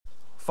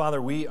Father,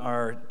 we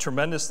are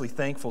tremendously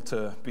thankful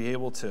to be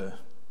able to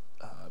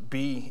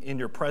be in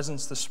your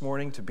presence this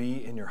morning, to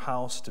be in your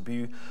house, to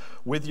be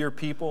with your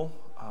people.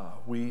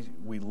 We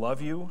love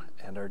you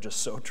and are just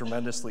so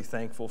tremendously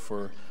thankful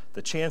for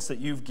the chance that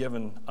you've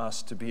given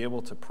us to be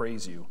able to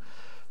praise you,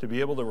 to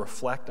be able to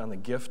reflect on the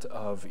gift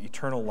of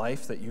eternal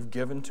life that you've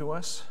given to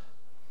us,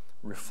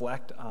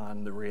 reflect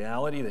on the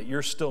reality that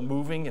you're still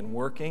moving and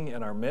working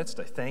in our midst.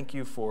 I thank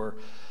you for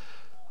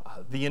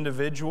the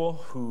individual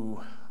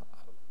who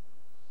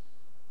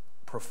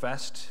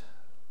professed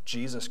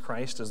Jesus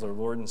Christ as their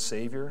Lord and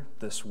Savior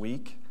this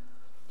week.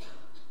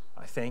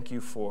 I thank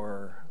you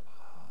for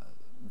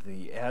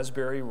the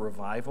Asbury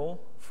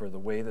revival, for the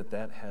way that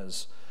that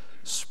has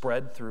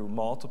spread through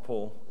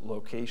multiple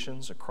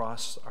locations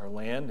across our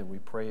land, and we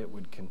pray it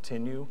would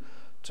continue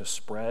to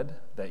spread,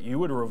 that you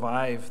would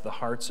revive the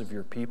hearts of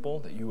your people,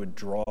 that you would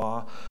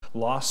draw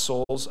lost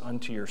souls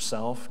unto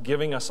yourself,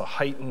 giving us a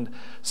heightened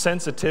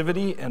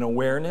sensitivity and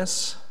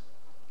awareness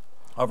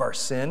of our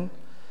sin,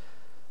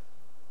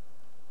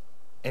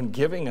 and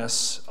giving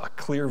us a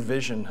clear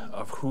vision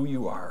of who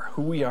you are,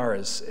 who we are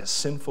as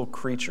sinful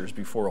creatures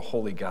before a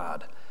holy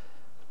God.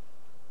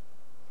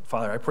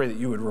 Father, I pray that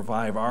you would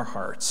revive our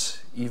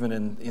hearts even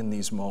in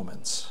these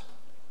moments.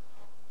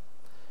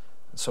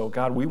 So,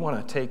 God, we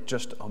want to take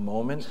just a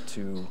moment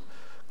to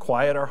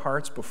quiet our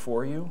hearts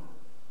before you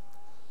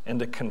and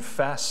to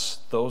confess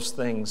those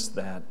things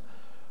that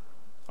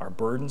are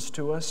burdens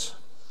to us,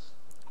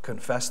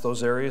 confess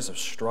those areas of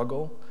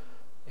struggle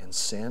and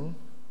sin.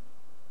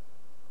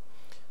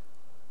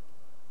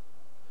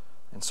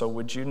 And so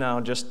would you now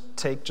just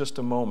take just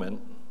a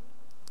moment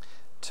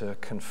to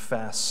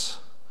confess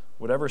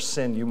whatever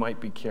sin you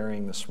might be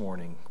carrying this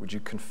morning? Would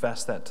you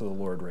confess that to the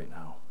Lord right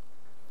now?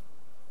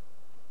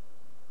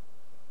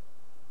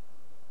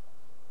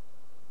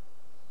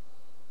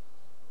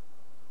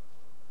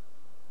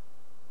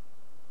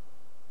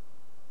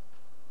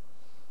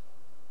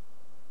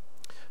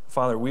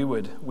 Father, we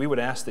would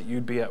ask that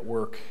you'd be at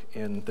work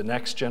in the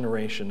next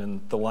generation,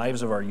 in the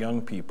lives of our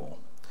young people,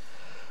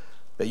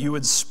 that you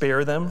would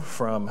spare them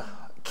from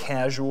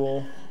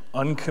casual,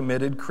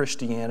 uncommitted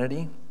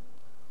Christianity.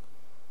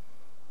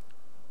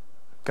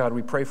 God,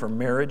 we pray for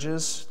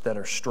marriages that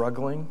are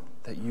struggling,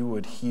 that you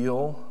would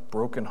heal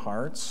broken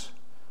hearts,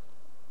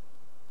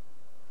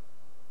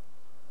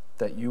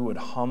 that you would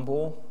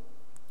humble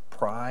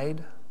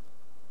pride,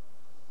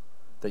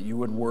 that you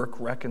would work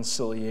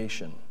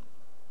reconciliation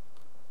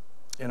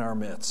in our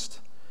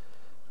midst.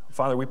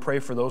 Father, we pray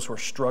for those who are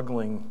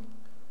struggling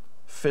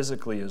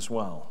physically as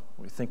well.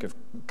 We think of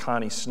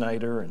Connie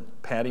Snyder and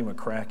Patty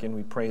McCracken.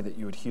 We pray that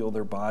you would heal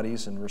their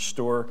bodies and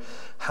restore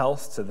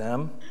health to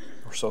them.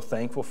 We're so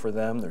thankful for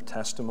them, their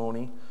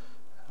testimony.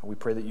 We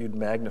pray that you'd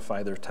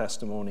magnify their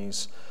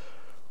testimonies,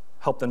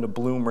 help them to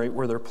bloom right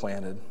where they're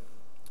planted.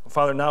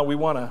 Father, now we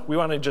want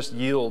to just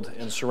yield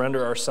and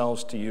surrender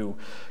ourselves to you.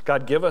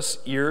 God, give us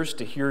ears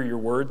to hear your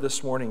word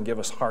this morning. Give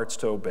us hearts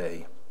to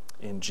obey.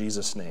 In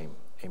Jesus' name,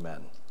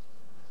 amen.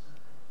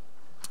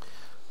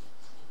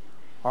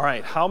 All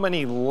right, how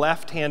many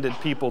left-handed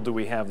people do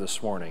we have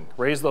this morning?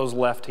 Raise those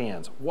left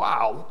hands.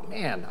 Wow,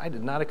 man, I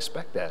did not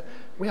expect that.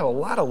 We have a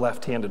lot of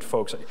left-handed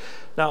folks.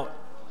 Now,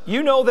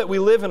 you know that we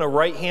live in a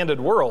right-handed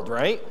world,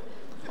 right?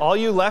 All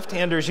you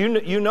left-handers,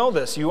 you know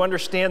this. You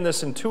understand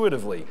this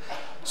intuitively.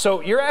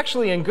 So you're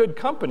actually in good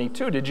company,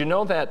 too. Did you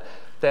know that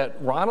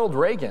Ronald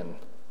Reagan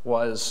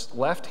was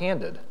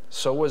left-handed?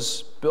 So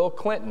was Bill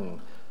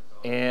Clinton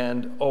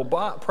and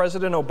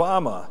President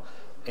Obama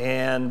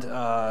and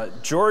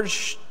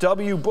George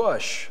W.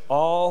 Bush,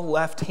 all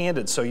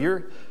left-handed. So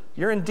you're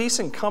in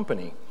decent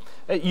company.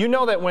 You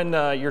know that when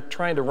you're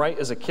trying to write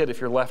as a kid, if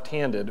you're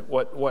left-handed,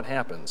 what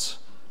happens?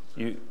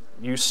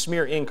 You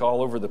smear ink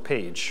all over the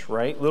page,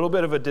 right? A little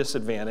bit of a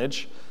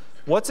disadvantage.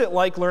 What's it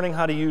like learning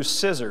how to use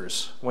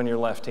scissors when you're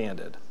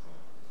left-handed?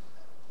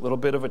 A little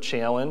bit of a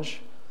challenge.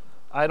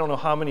 I don't know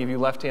how many of you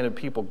left-handed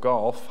people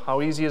golf.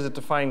 How easy is it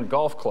to find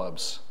golf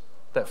clubs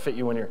that fit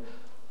you when you're...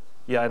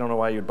 Yeah, I don't know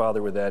why you'd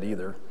bother with that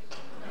either.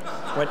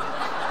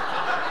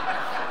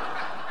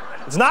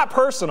 It's not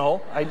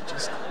personal. I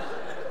just...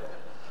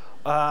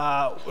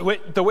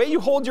 the way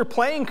you hold your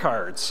playing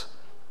cards,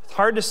 it's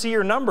hard to see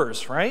your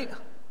numbers, right?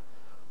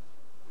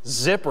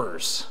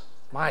 Zippers.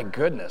 My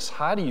goodness,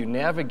 how do you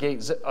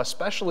navigate,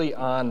 especially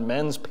on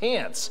men's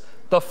pants?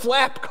 The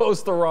flap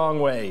goes the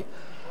wrong way.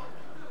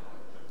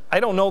 I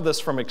don't know this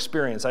from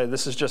experience.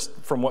 This is just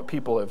from what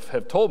people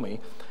have told me.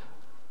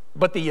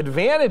 But the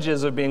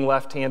advantages of being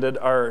left-handed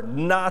are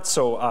not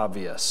so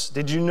obvious.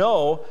 Did you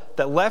know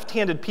that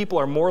left-handed people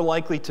are more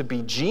likely to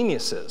be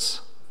geniuses?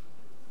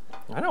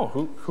 I know,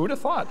 who'd have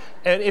thought?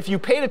 And if you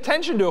paid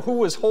attention to who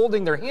was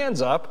holding their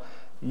hands up,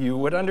 you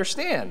would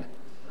understand.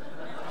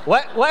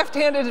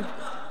 Left-handed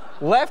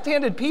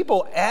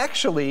people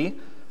actually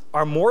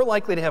are more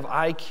likely to have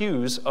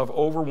IQs of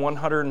over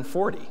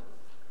 140.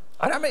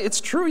 I mean, it's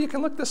true, you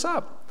can look this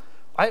up.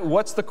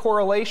 What's the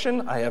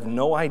correlation? I have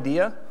no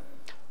idea.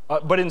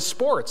 But in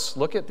sports,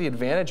 look at the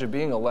advantage of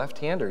being a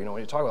left-hander. You know,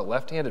 when you talk about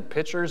left-handed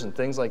pitchers and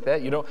things like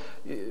that, you know,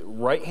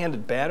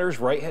 right-handed batters,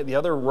 the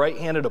other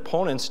right-handed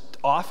opponents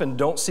often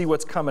don't see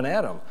what's coming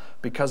at them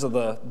because of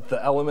the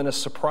element of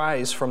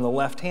surprise from the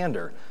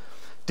left-hander.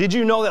 Did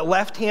you know that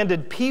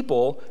left-handed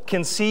people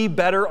can see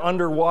better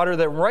underwater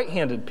than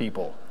right-handed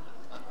people?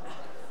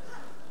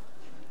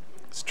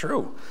 It's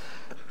true.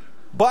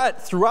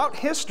 But throughout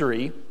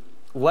history,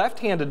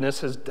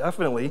 left-handedness has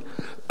definitely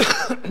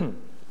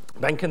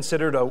been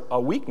considered a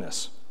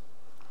weakness.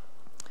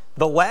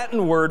 The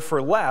Latin word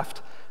for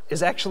left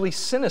is actually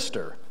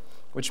sinister,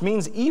 which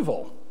means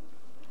evil.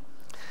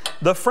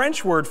 The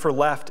French word for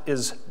left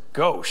is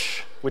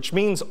gauche, which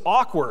means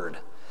awkward.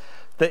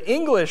 The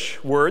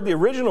English word, the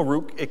original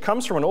root, it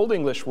comes from an Old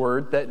English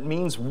word that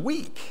means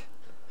weak.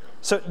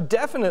 So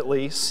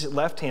definitely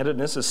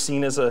left-handedness is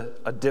seen as a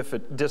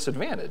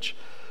disadvantage.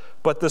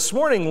 But this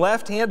morning,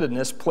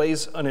 left-handedness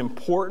plays an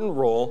important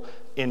role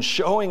in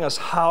showing us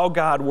how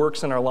God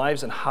works in our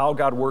lives and how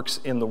God works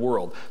in the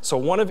world. So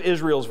one of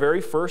Israel's very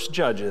first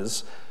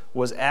judges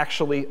was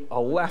actually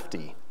a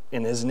lefty,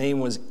 and his name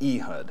was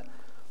Ehud.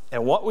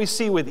 And what we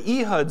see with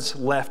Ehud's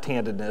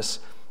left-handedness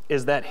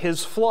is that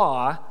his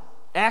flaw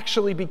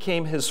actually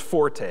became his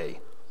forte.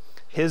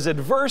 His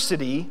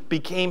adversity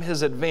became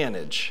his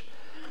advantage.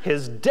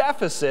 His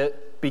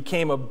deficit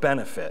became a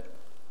benefit.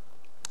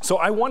 So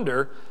I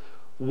wonder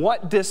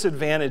what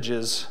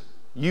disadvantages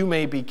you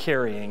may be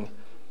carrying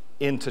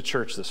into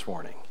church this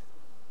morning.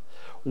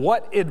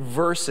 What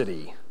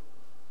adversity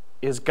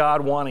is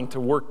God wanting to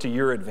work to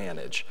your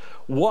advantage?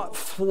 What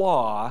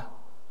flaw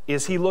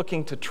is he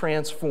looking to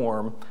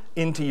transform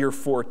into your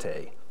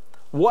forte?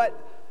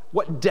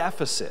 What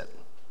deficit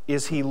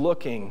is he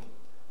looking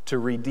to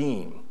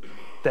redeem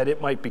that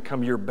it might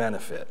become your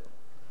benefit?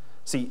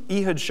 See,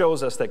 Ehud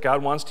shows us that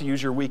God wants to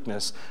use your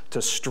weakness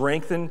to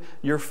strengthen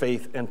your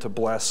faith and to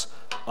bless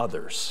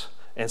others.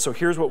 And so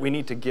here's what we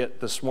need to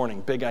get this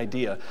morning, big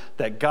idea,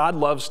 that God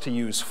loves to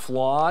use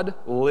flawed,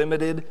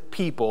 limited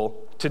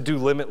people to do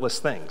limitless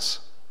things.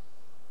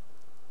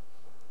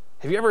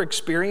 Have you ever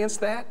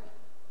experienced that?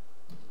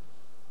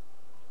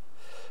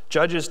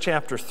 Judges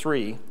chapter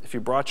 3, if you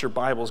brought your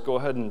Bibles, go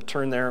ahead and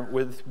turn there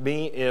with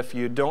me. If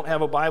you don't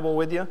have a Bible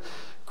with you,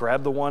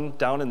 grab the one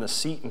down in the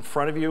seat in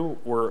front of you.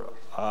 We're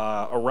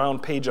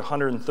around page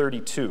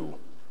 132.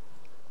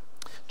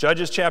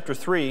 Judges chapter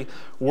 3,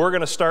 we're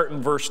going to start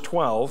in verse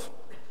 12,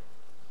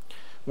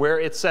 where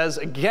it says,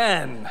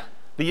 again,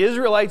 the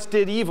Israelites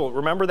did evil.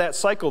 Remember that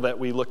cycle that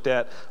we looked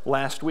at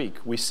last week.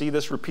 We see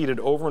this repeated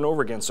over and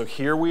over again. So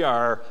here we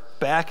are,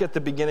 back at the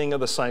beginning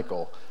of the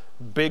cycle.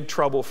 Big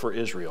trouble for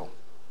Israel.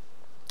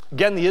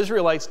 Again, the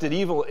Israelites did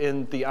evil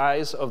in the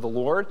eyes of the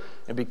Lord,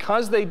 and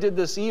because they did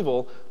this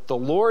evil, the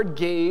Lord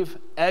gave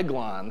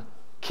Eglon,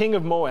 king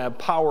of Moab,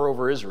 power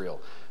over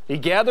Israel. He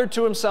gathered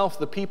to himself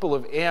the people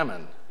of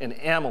Ammon and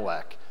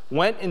Amalek,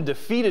 went and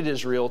defeated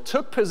Israel,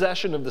 took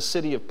possession of the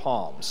city of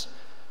palms.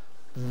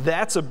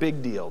 That's a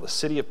big deal, the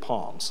city of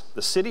palms.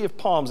 The city of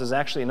palms is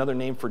actually another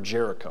name for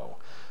Jericho.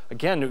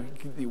 Again,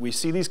 we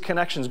see these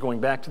connections going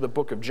back to the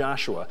book of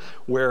Joshua,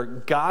 where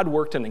God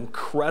worked an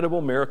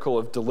incredible miracle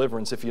of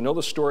deliverance. If you know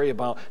the story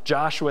about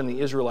Joshua and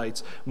the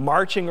Israelites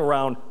marching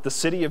around the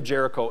city of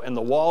Jericho, and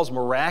the walls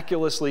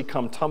miraculously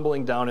come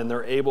tumbling down, and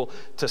they're able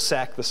to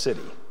sack the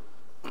city.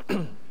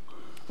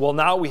 Well,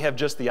 now we have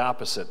just the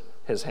opposite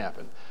has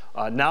happened.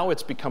 Now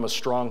it's become a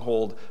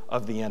stronghold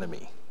of the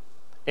enemy.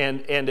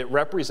 And it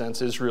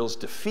represents Israel's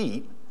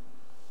defeat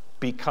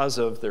because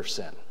of their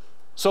sin.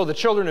 So the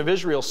children of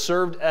Israel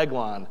served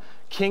Eglon,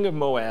 king of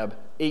Moab,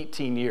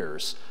 18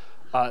 years.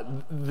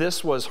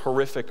 This was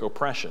horrific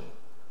oppression.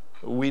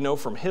 We know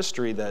from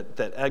history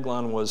that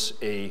Eglon was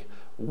a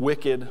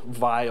wicked,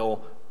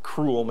 vile,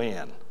 cruel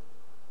man,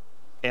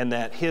 and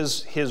that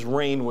his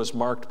reign was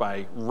marked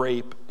by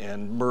rape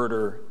and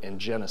murder and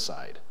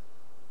genocide.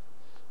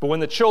 But when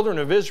the children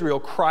of Israel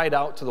cried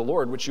out to the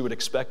Lord, which you would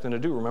expect them to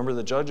do, remember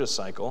the Judges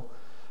cycle,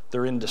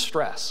 they're in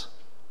distress.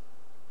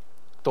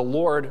 The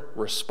Lord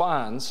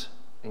responds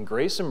in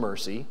grace and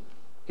mercy.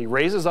 He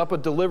raises up a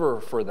deliverer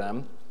for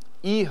them,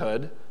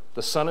 Ehud,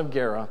 the son of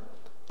Gera,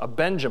 a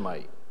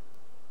Benjamite.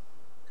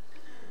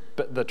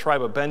 But the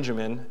tribe of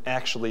Benjamin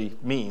actually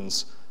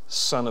means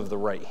son of the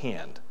right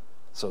hand.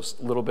 So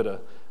a little bit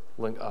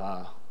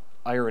of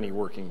irony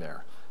working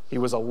there. He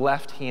was a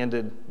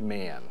left-handed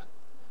man.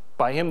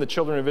 By him, the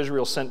children of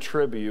Israel sent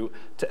tribute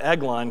to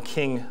Eglon,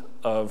 king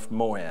of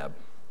Moab.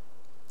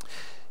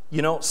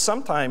 You know,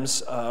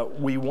 sometimes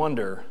we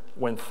wonder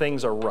when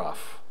things are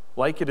rough,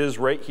 like it is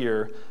right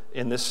here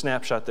in this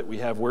snapshot that we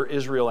have where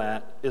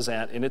Israel is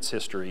at in its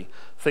history.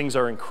 Things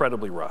are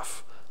incredibly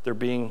rough. They're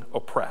being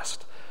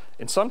oppressed.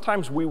 And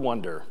sometimes we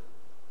wonder,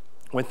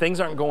 when things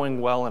aren't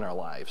going well in our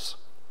lives,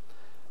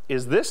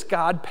 is this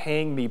God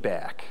paying me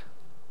back?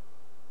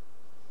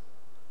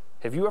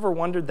 Have you ever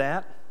wondered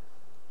that?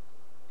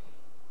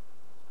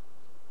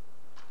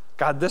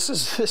 God, this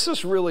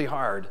is really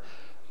hard,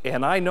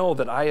 and I know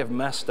that I have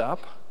messed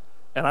up,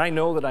 and I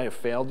know that I have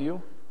failed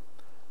you,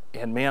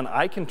 and man,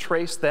 I can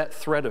trace that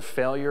thread of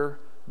failure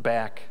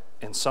back,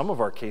 in some of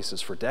our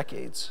cases, for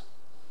decades.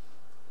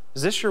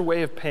 Is this your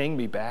way of paying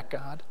me back,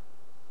 God?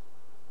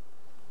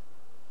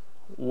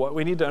 What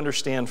we need to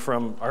understand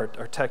from our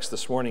text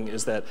this morning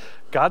is that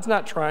God's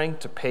not trying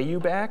to pay you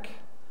back.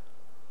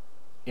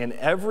 In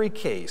every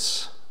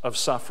case of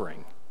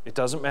suffering, it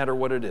doesn't matter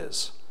what it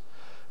is,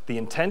 the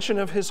intention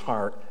of his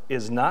heart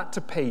is not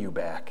to pay you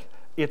back,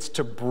 it's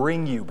to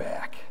bring you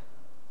back.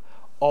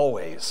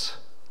 Always.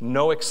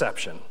 No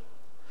exception.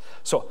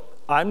 So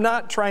I'm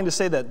not trying to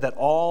say that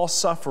all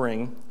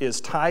suffering is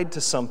tied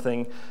to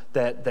something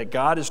that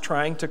God is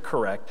trying to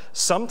correct.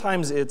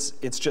 Sometimes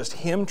it's just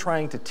him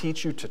trying to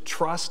teach you to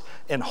trust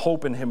and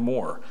hope in him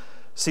more.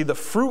 See, the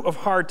fruit of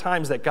hard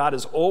times that God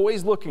is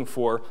always looking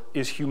for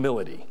is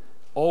humility,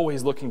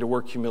 always looking to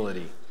work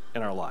humility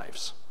in our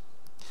lives.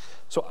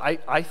 So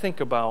I think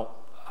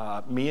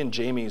about me and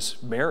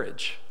Jamie's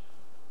marriage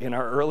in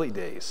our early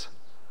days.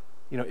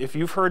 You know, if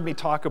you've heard me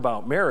talk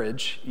about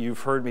marriage,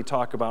 you've heard me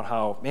talk about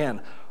how,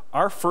 man,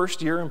 our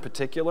first year in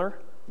particular,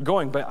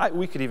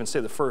 we could even say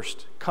the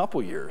first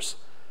couple years,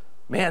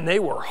 man, they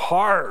were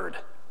hard.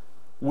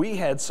 We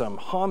had some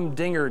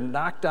humdinger,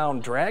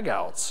 knockdown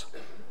dragouts.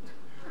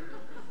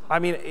 I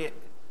mean,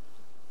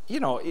 you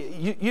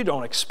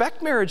don't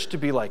expect marriage to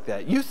be like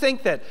that. You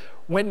think that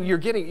when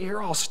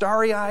you're all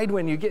starry-eyed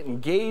when you get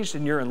engaged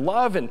and you're in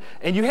love, and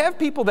you have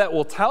people that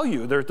will tell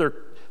you,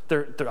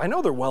 I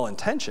know they're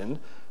well-intentioned,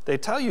 they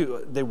tell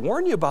you, they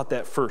warn you about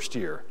that first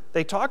year.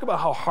 They talk about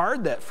how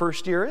hard that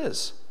first year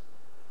is.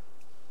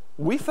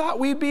 We thought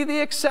we'd be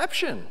the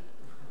exception.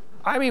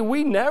 I mean,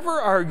 we never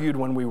argued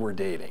when we were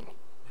dating.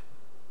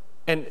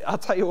 And I'll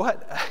tell you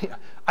what,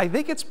 I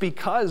think it's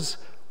because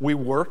we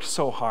worked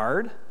so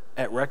hard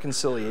at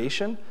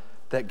reconciliation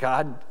that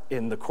God,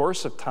 in the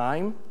course of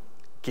time,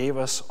 gave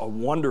us a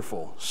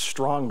wonderful,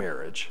 strong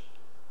marriage.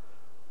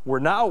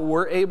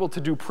 We're able to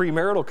do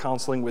premarital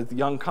counseling with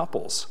young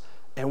couples.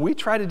 And we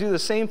try to do the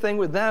same thing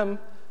with them,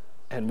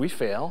 and we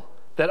fail,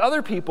 that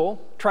other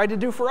people try to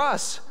do for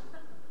us.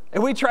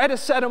 And we try to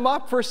set them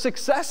up for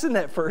success in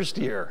that first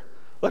year.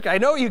 Look, I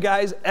know you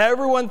guys,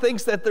 everyone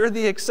thinks that they're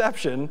the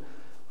exception,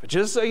 but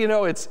just so you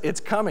know, it's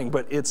coming,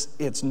 but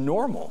it's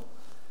normal.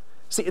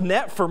 See, and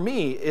that for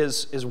me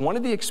is one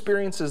of the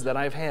experiences that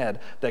I've had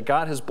that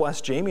God has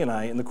blessed Jamie and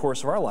I in the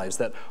course of our lives,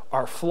 that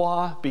our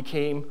flaw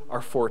became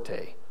our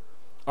forte.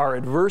 Our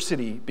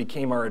adversity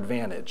became our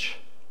advantage.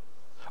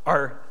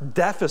 Our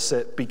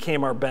deficit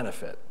became our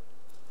benefit.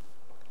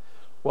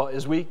 Well,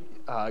 as we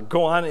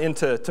go on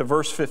into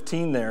verse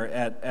 15 there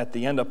at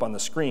the end up on the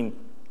screen,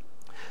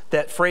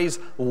 that phrase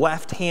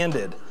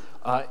left-handed,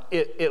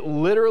 it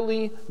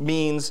literally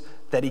means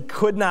that he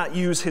could not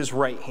use his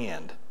right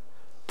hand.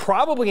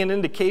 Probably an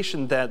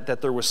indication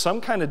that there was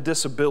some kind of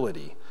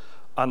disability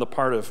on the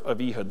part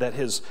of Ehud, that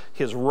his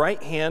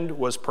right hand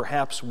was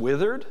perhaps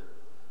withered.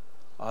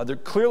 There's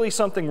clearly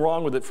something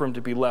wrong with it for him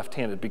to be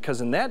left-handed,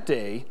 because in that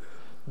day,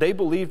 they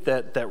believed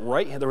that there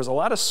was a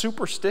lot of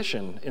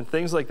superstition and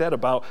things like that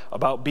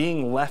about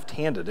being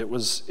left-handed. It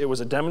was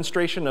a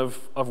demonstration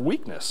of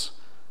weakness,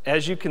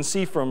 as you can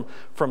see from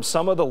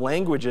some of the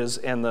languages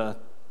and the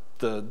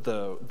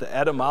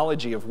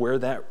etymology of where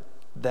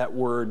that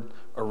word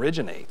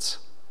originates.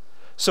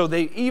 So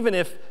even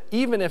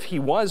if he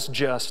was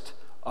just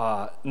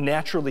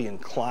naturally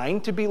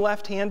inclined to be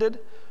left-handed,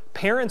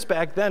 parents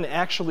back then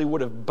actually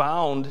would have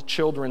bound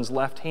children's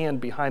left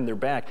hand behind their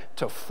back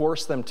to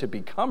force them to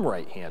become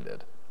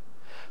right-handed.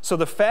 So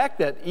the fact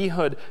that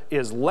Ehud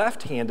is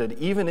left-handed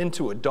even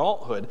into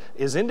adulthood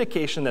is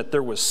indication that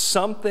there was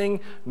something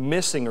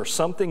missing or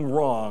something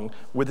wrong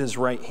with his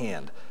right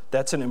hand.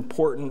 That's an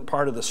important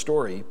part of the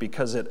story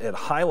because it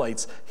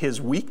highlights his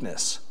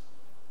weakness.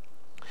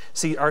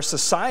 See, our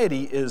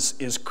society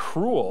is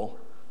cruel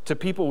to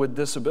people with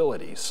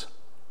disabilities.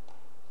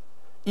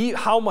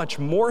 How much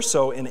more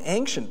so in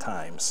ancient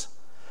times.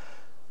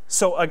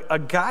 So a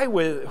guy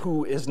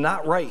who is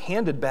not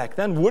right-handed back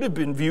then would have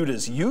been viewed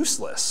as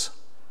useless.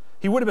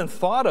 He would have been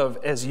thought of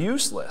as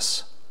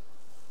useless.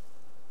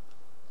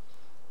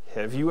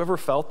 Have you ever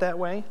felt that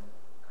way?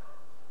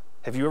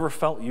 Have you ever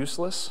felt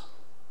useless?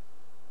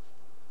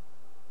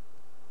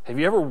 Have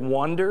you ever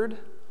wondered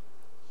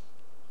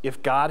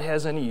if God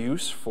has any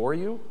use for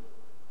you?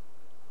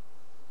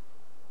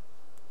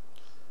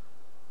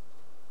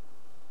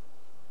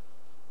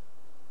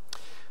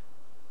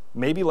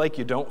 Maybe like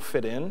you don't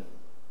fit in.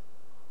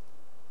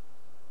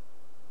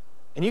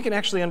 And you can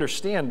actually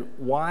understand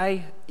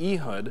why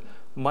Ehud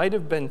might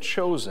have been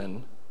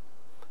chosen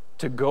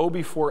to go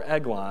before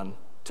Eglon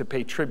to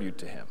pay tribute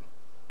to him,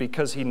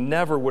 because he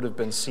never would have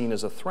been seen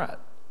as a threat.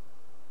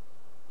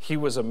 He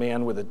was a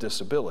man with a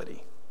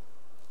disability.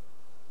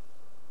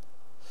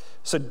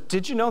 So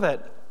did you know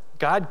that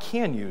God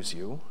can use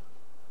you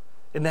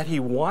and that he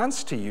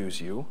wants to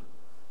use you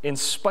in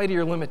spite of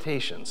your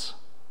limitations?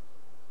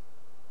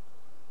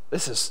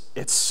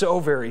 It's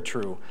so very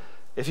true.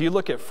 If you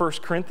look at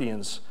 1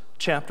 Corinthians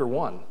chapter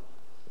 1,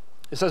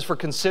 it says, "For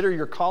consider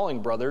your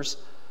calling, brothers.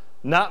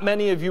 Not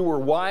many of you were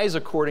wise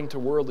according to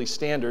worldly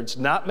standards.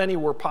 Not many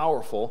were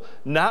powerful.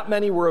 Not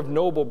many were of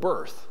noble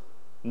birth.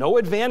 No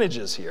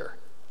advantages here.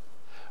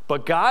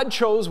 But God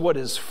chose what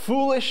is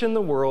foolish in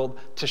the world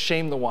to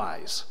shame the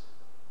wise.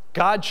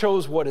 God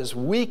chose what is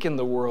weak in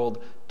the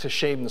world to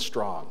shame the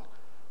strong.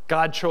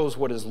 God chose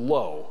what is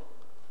low,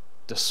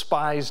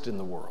 despised in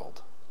the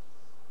world,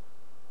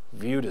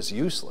 viewed as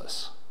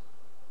useless,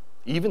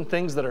 even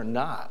things that are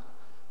not,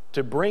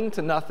 to bring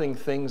to nothing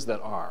things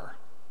that are,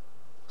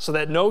 so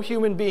that no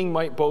human being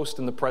might boast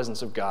in the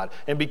presence of God.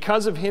 And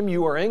because of him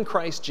you are in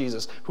Christ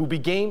Jesus, who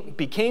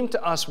became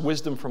to us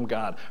wisdom from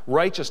God,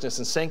 righteousness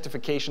and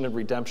sanctification and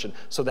redemption,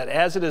 so that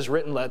as it is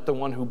written, let the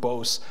one who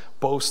boasts,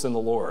 boast in the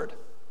Lord.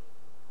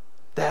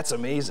 That's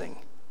amazing.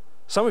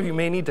 Some of you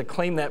may need to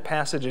claim that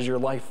passage as your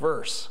life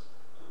verse,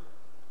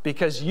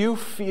 because you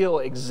feel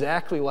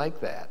exactly like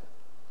that.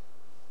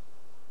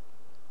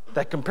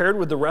 That compared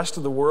with the rest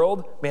of the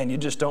world, man, you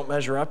just don't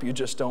measure up, you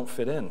just don't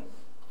fit in.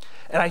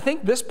 And I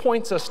think this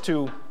points us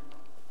to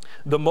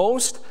the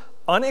most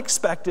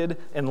unexpected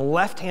and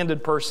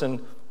left-handed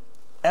person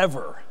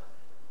ever.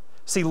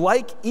 See,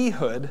 like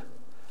Ehud,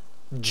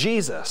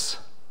 Jesus,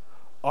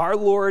 our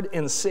Lord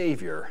and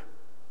Savior,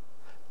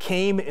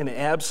 came in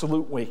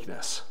absolute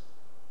weakness.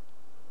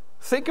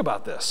 Think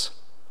about this.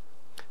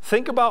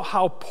 Think about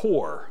how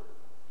poor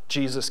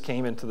Jesus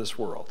came into this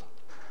world.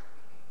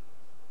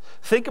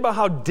 Think about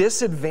how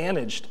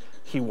disadvantaged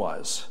he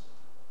was,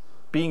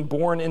 being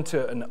born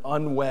into an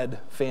unwed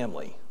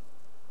family.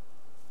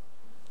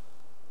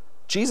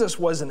 Jesus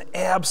was an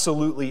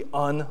absolutely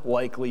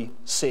unlikely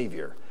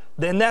Savior.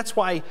 And that's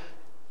why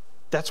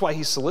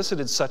he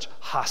solicited such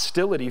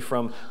hostility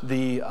from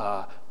the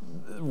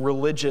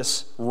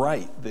religious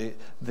right,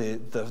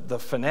 the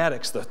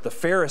fanatics, the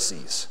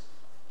Pharisees.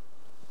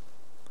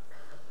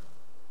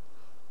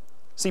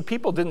 See,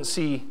 people didn't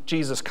see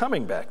Jesus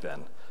coming back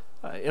then.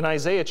 In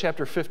Isaiah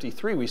chapter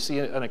 53, we see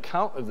an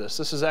account of this.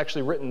 This is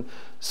actually written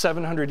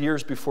 700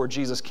 years before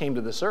Jesus came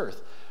to this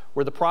earth,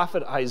 where the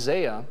prophet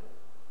Isaiah,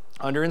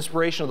 under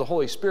inspiration of the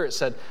Holy Spirit,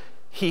 said,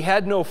 he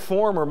had no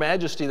form or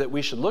majesty that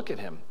we should look at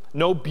him,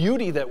 no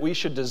beauty that we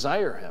should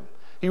desire him.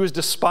 He was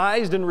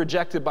despised and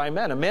rejected by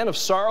men, a man of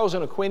sorrows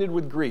and acquainted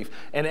with grief,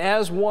 and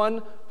as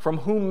one from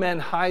whom men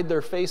hide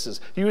their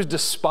faces. He was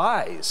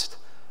despised,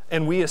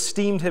 and we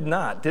esteemed him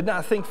not, did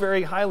not think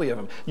very highly of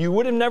him. You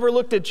would have never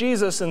looked at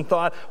Jesus and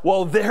thought,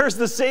 well, there's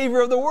the Savior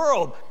of the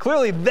world.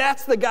 Clearly,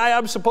 that's the guy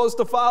I'm supposed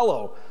to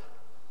follow.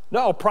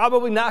 No,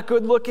 probably not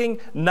good looking,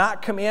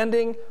 not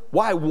commanding.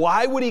 Why?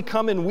 Why would he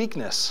come in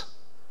weakness?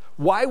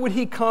 Why would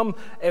he come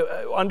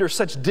under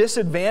such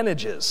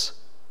disadvantages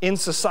in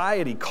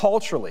society,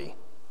 culturally?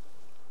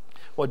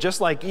 Well, just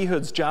like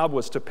Ehud's job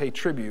was to pay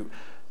tribute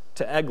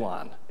to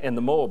Eglon and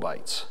the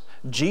Moabites,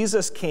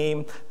 Jesus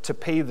came to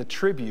pay the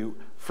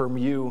tribute for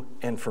you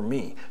and for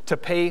me, to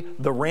pay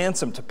the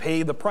ransom, to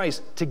pay the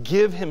price, to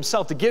give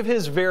himself, to give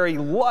his very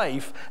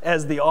life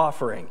as the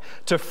offering,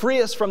 to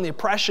free us from the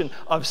oppression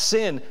of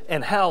sin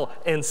and hell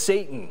and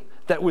Satan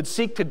that would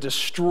seek to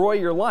destroy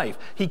your life.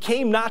 He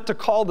came not to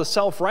call the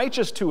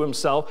self-righteous to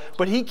himself,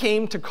 but he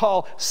came to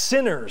call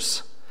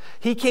sinners.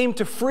 He came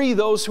to free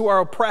those who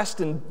are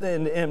oppressed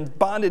and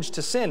bondage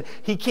to sin.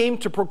 He came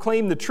to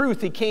proclaim the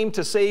truth. He came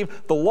to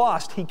save the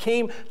lost. He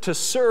came to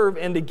serve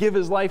and to give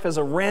his life as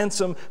a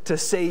ransom to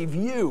save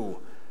you.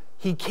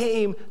 He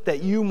came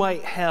that you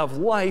might have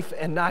life,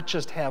 and not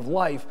just have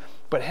life,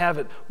 but have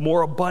it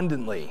more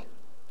abundantly.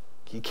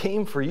 He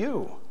came for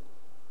you.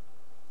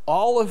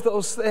 All of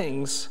those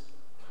things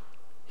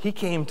he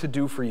came to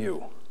do for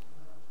you.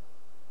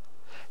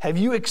 Have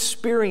you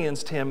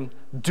experienced him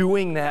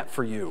doing that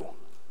for you?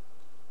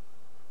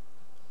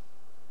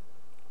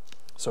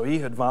 So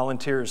Ehud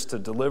volunteers to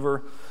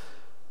deliver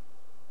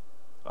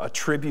a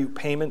tribute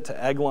payment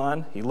to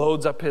Eglon. He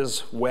loads up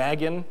his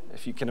wagon,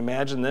 if you can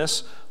imagine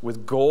this,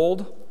 with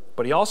gold,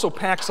 but he also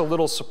packs a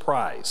little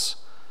surprise.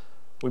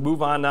 We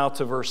move on now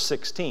to verse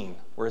 16,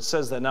 where it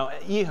says that now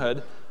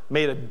Ehud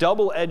made a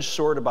double-edged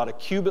sword about a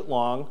cubit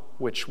long,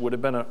 which would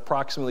have been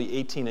approximately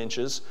 18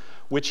 inches,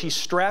 which he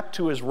strapped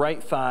to his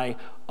right thigh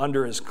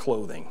under his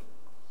clothing.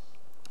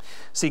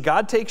 See,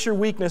 God takes your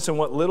weakness and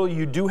what little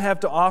you do have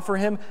to offer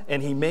him,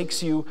 and he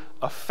makes you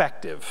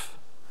effective.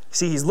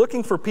 See, he's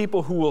looking for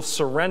people who will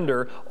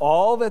surrender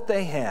all that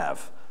they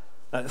have.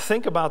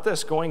 Think about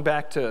this, going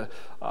back to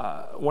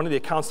one of the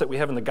accounts that we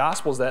have in the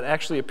Gospels that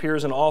actually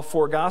appears in all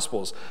four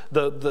Gospels.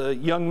 The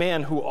young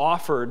man who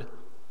offered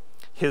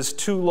his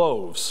 2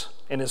 loaves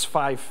and his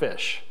 5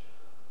 fish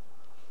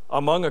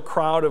among a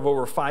crowd of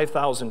over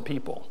 5,000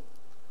 people.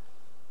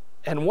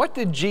 And what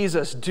did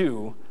Jesus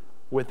do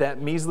with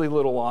that measly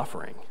little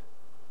offering?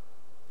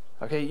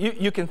 Okay,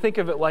 you can think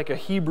of it like a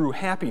Hebrew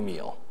Happy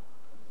Meal.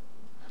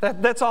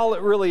 That's all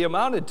it really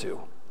amounted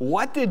to.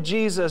 What did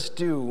Jesus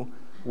do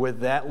with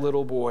that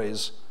little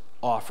boy's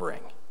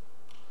offering?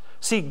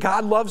 See,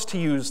 God loves to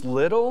use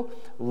little,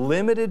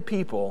 limited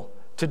people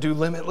to do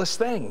limitless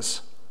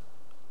things.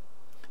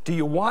 Do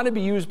you want to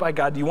be used by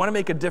God? Do you want to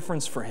make a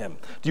difference for him?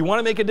 Do you want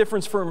to make a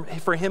difference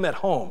for him at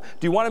home?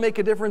 Do you want to make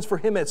a difference for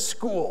him at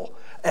school,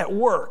 at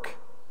work?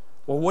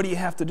 Well, what do you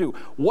have to do?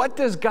 What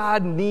does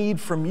God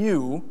need from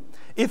you,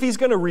 if he's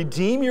going to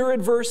redeem your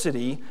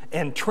adversity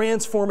and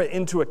transform it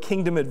into a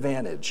kingdom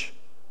advantage?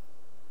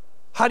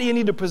 How do you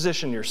need to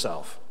position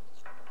yourself?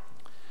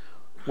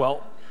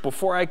 Well,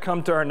 before I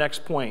come to our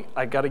next point,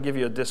 I got to give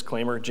you a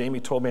disclaimer. Jamie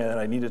told me that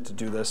I needed to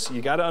do this.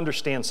 You got to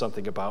understand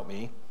something about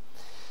me.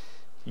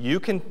 You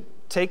can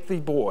take the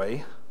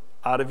boy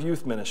out of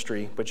youth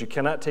ministry, but you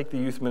cannot take the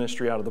youth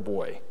ministry out of the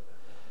boy.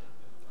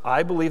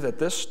 I believe that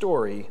this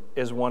story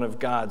is one of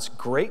God's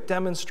great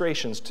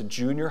demonstrations to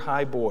junior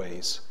high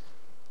boys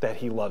that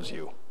he loves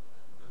you.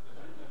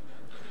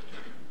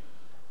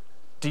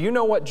 Do you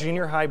know what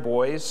junior high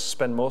boys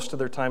spend most of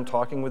their time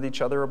talking with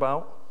each other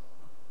about?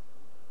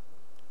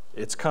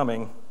 It's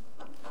coming.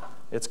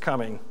 It's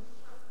coming.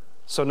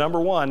 So number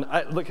one,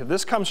 look,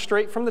 this comes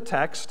straight from the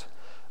text.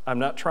 I'm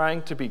not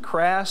trying to be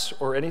crass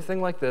or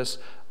anything like this.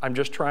 I'm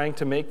just trying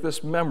to make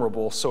this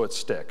memorable so it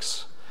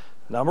sticks.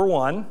 Number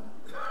one,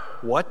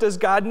 what does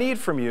God need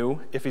from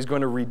you if he's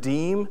going to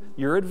redeem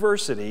your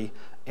adversity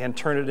and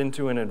turn it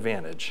into an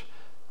advantage?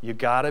 You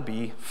got to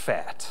be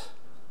fat.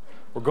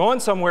 We're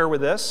going somewhere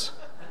with this.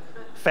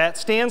 Fat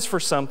stands for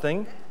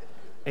something.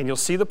 And you'll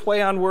see the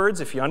play on words.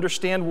 If you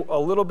understand a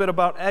little bit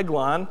about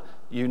Eglon,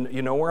 you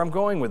know where I'm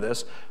going with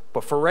this.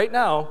 But for right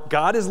now,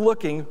 God is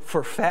looking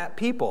for fat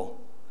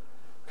people.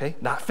 Okay?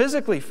 Not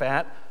physically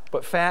fat,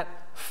 but fat,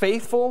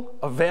 faithful,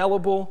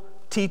 available,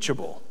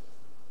 teachable.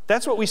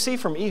 That's what we see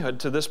from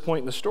Ehud to this point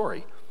in the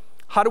story.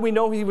 How do we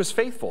know he was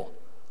faithful?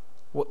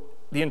 Well,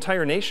 the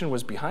entire nation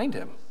was behind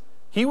him.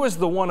 He was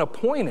the one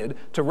appointed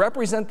to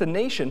represent the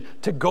nation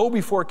to go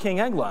before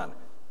King Eglon.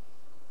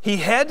 He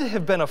had to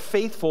have been a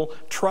faithful,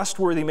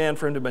 trustworthy man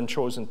for him to have been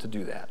chosen to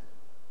do that.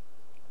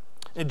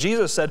 And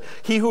Jesus said,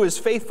 he who is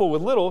faithful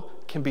with little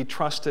can be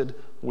trusted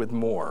with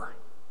more.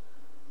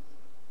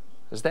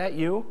 Is that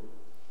you?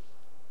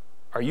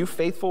 Are you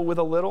faithful with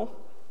a little?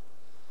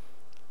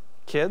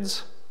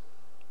 Kids,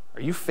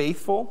 are you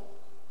faithful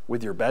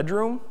with your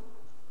bedroom?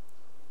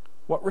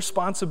 What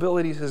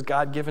responsibilities has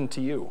God given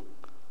to you?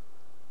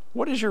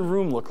 What does your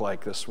room look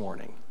like this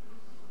morning?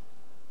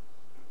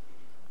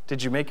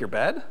 Did you make your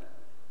bed?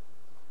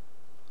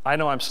 I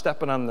know I'm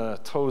stepping on the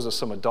toes of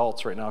some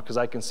adults right now because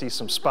I can see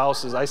some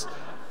spouses.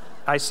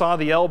 I saw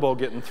the elbow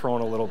getting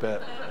thrown a little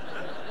bit.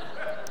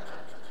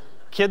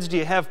 Kids, do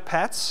you have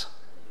pets?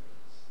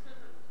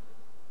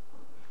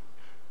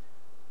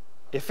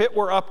 If it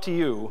were up to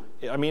you,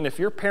 I mean, if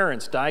your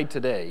parents died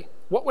today,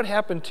 what would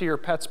happen to your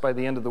pets by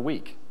the end of the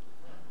week?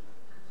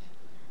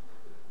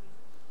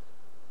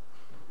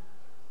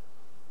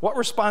 What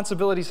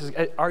responsibilities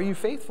are you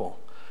faithful?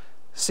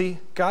 See,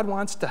 God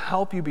wants to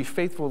help you be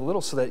faithful with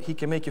little so that he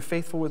can make you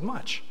faithful with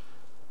much.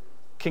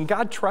 Can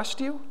God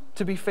trust you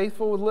to be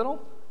faithful with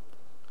little?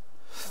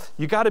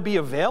 You got to be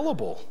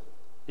available.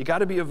 You got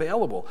to be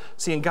available.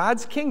 See, in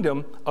God's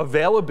kingdom,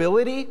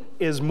 availability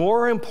is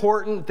more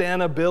important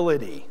than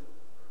ability.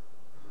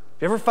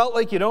 You ever felt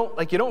like you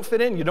don't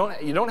fit in, you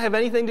don't have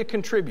anything to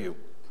contribute?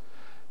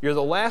 You're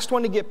the last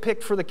one to get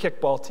picked for the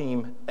kickball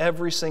team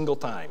every single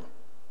time.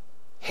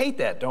 Hate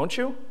that, don't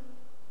you?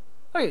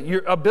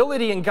 Your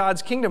ability in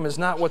God's kingdom is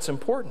not what's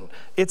important.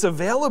 It's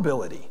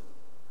availability.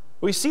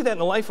 We see that in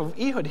the life of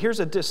Ehud. Here's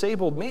a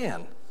disabled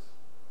man.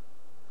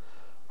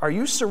 Are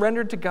you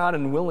surrendered to God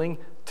and willing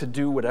to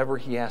do whatever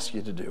he asks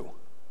you to do?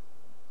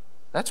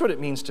 That's what it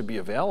means to be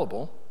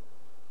available.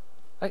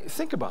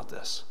 Think about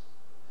this.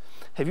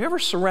 Have you ever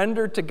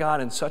surrendered to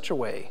God in such a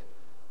way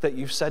that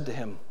you've said to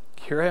him,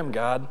 here I am,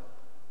 God.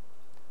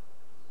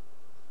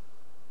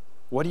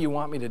 What do you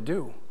want me to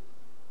do?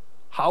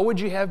 How would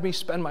you have me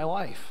spend my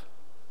life?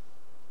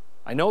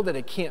 I know that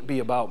it can't be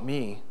about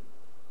me.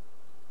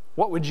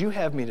 What would you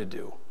have me to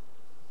do?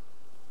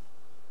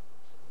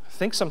 I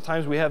think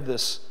sometimes we have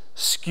this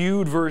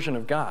skewed version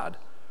of God,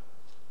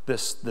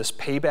 this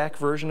payback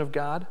version of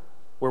God,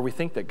 where we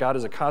think that God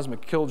is a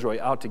cosmic killjoy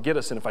out to get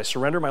us, and if I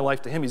surrender my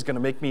life to him, he's going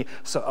to make me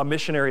a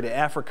missionary to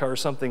Africa or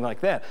something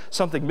like that,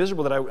 something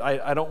miserable that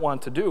I don't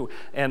want to do,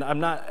 and I'm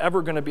not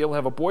ever going to be able to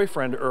have a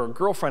boyfriend or a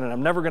girlfriend, and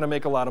I'm never going to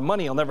make a lot of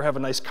money, I'll never have a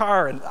nice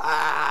car, and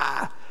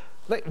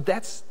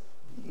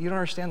you don't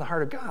understand the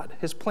heart of God.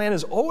 His plan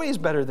is always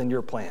better than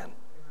your plan.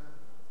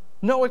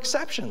 No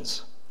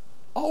exceptions.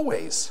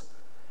 Always.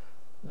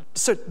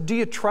 So do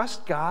you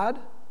trust God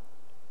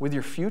with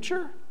your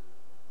future?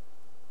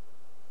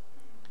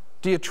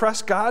 Do you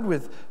trust God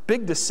with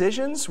big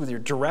decisions, with your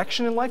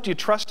direction in life? Do you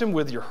trust him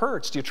with your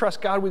hurts? Do you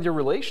trust God with your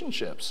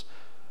relationships?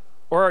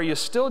 Or are you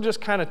still just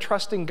kind of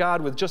trusting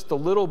God with just the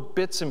little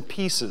bits and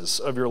pieces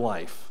of your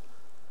life?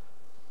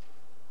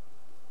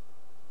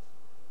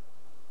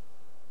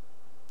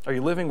 Are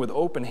you living with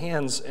open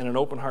hands and an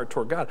open heart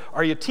toward God?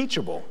 Are you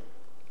teachable?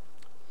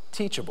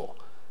 Teachable.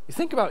 You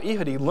think about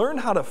Ehud, he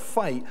learned how to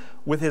fight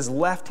with his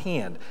left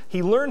hand.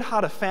 He learned how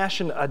to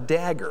fashion a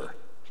dagger.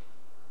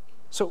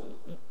 So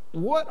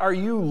what are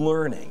you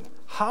learning?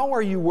 How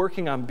are you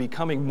working on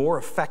becoming more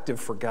effective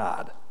for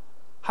God?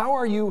 How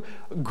are you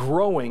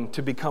growing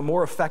to become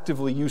more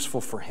effectively useful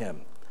for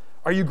him?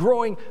 Are you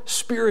growing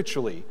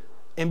spiritually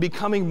and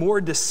becoming more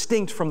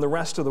distinct from the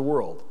rest of the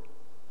world?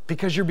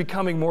 Because you're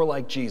becoming more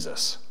like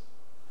Jesus.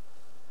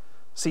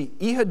 See,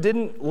 Ehud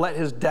didn't let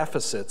his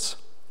deficits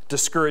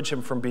discourage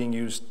him from being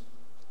used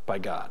by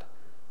God.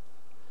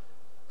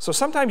 So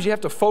sometimes you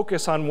have to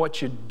focus on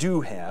what you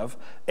do have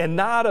and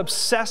not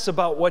obsess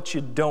about what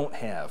you don't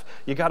have.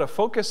 You got to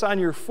focus on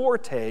your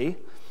forte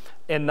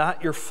and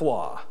not your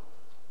flaw.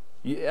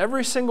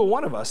 Every single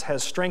one of us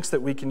has strengths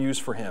that we can use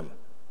for him.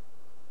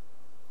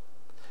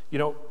 You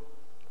know,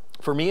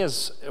 for me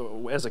as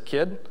a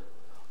kid,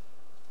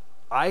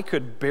 I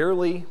could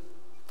barely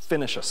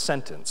finish a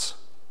sentence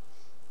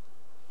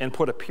and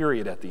put a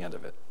period at the end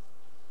of it.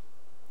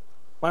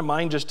 My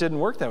mind just didn't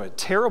work that way.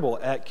 Terrible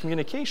at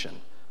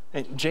communication.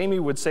 And Jamie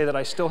would say that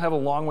I still have a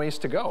long ways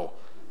to go.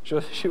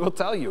 She will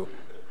tell you.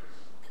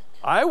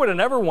 I would have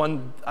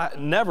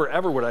never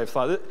ever would I have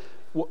thought that.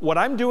 What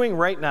I'm doing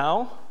right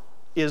now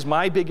is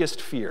my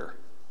biggest fear.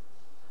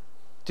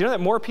 Do you know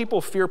that more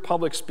people fear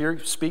public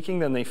speaking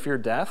than they fear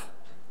death?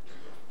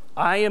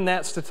 I am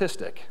that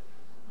statistic.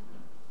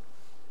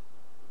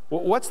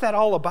 What's that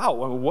all about?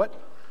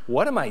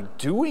 What am I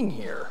doing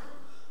here?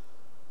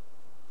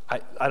 I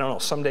don't know.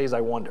 Some days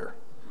I wonder.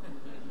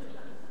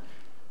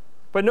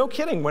 But no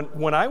kidding,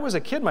 when I was a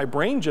kid, my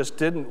brain just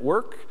didn't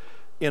work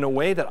in a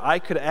way that I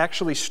could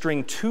actually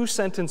string two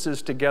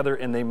sentences together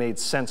and they made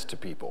sense to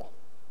people.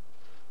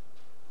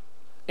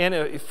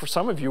 And for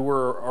some of you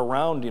were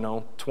around,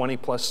 20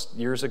 plus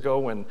years ago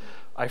when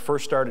I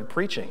first started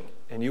preaching,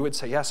 and you would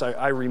say, yes,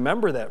 I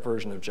remember that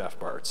version of Jeff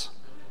Bartz.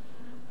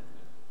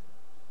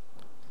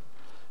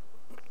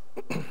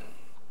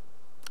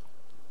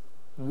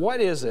 What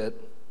is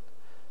it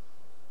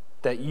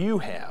that you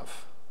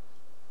have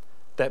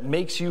that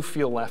makes you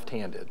feel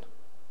left-handed?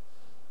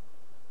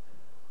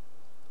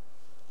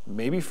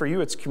 Maybe for you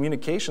it's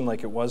communication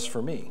like it was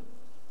for me.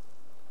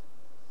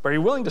 But are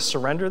you willing to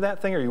surrender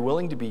that thing? Are you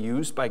willing to be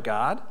used by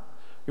God?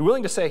 Are you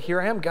willing to say, here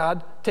I am,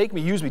 God, take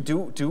me, use me,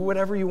 do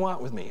whatever you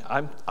want with me.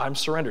 I'm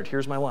surrendered.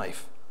 Here's my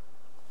life.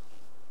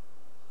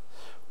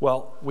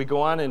 Well, we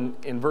go on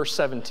in verse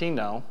 17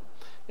 now.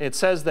 It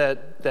says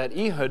that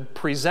Ehud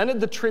presented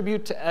the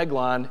tribute to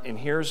Eglon, and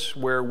here's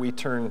where we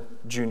turn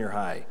junior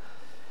high,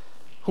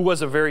 who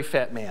was a very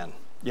fat man.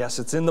 Yes,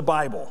 it's in the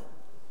Bible.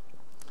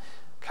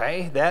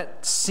 Okay,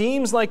 that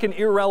seems like an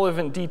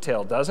irrelevant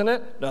detail, doesn't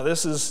it? No,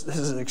 this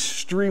is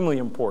extremely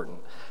important.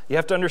 You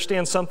have to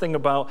understand something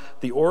about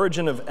the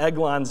origin of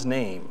Eglon's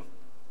name.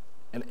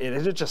 And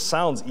it just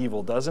sounds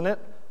evil, doesn't it?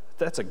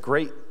 That's a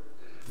great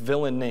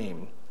villain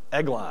name,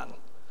 Eglon.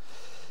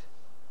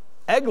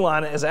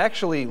 Eglon is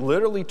actually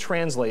literally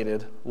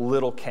translated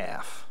little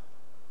calf.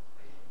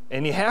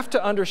 And you have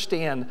to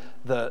understand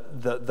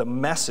the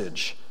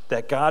message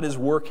that God is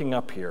working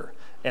up here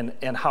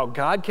and how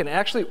God can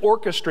actually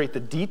orchestrate the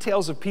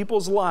details of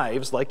people's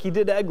lives, like he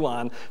did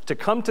Eglon, to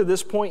come to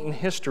this point in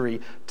history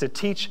to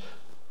teach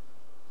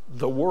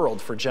the world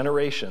for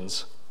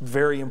generations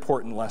very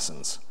important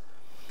lessons.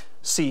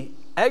 See,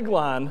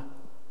 Eglon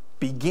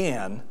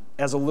began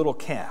as a little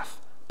calf,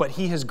 but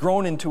he has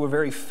grown into a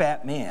very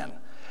fat man.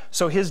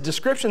 So his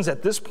descriptions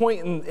at this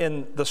point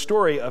in the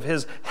story of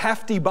his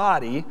hefty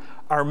body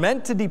are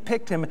meant to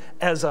depict him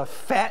as a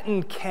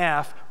fattened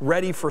calf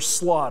ready for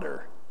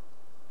slaughter,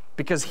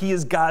 because he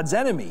is God's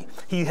enemy.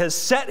 He has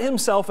set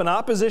himself in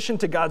opposition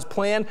to God's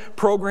plan,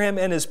 program,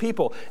 and his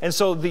people. And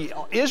so the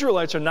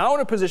Israelites are now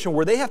in a position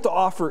where they have to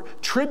offer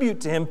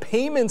tribute to him,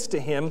 payments to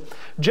him,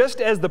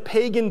 just as the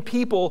pagan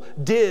people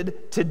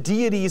did to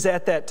deities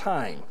at that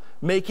time,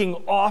 making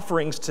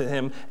offerings to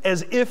him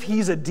as if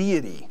he's a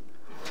deity.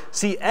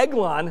 See,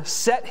 Eglon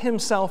set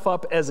himself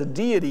up as a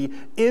deity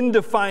in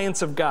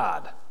defiance of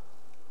God.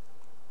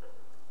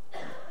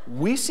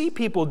 We see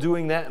people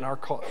doing that in our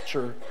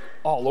culture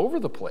all over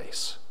the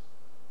place,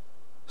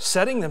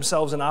 setting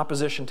themselves in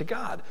opposition to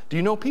God. Do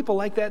you know people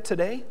like that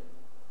today?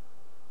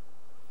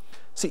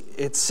 See,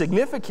 it's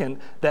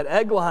significant that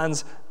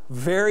Eglon's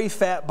very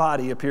fat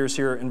body appears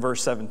here in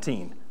verse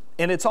 17.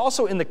 And it's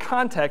also in the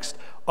context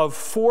of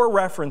 4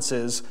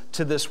 references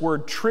to this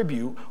word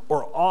tribute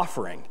or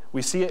offering.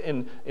 We see it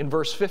in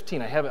verse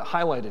 15. I have it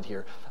highlighted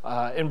here.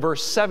 In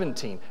verse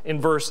 17. In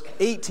verse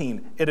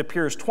 18, it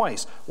appears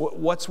twice.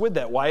 What's with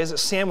that? Why is it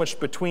sandwiched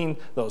between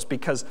those?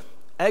 Because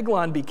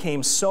Eglon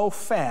became so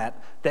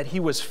fat that he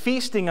was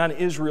feasting on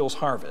Israel's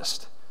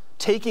harvest,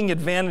 taking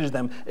advantage of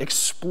them,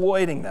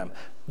 exploiting them.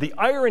 The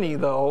irony,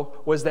 though,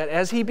 was that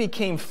as he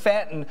became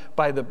fattened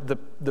by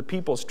the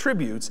people's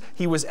tributes,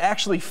 he was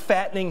actually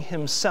fattening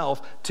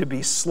himself to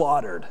be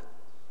slaughtered.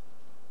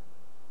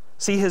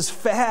 See, his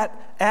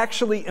fat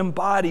actually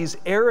embodies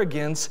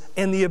arrogance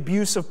and the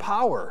abuse of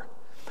power.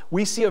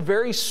 We see a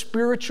very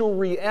spiritual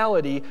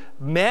reality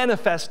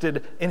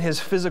manifested in his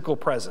physical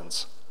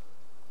presence.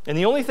 And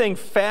the only thing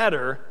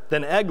fatter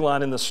than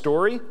Eglon in the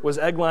story was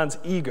Eglon's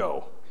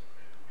ego.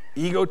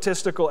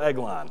 Egotistical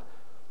Eglon.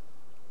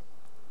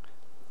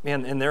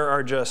 Man, and there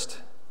are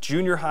just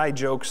junior high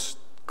jokes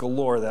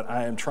galore that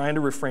I am trying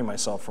to refrain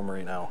myself from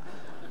right now.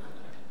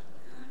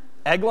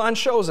 Eglon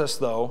shows us,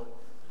 though,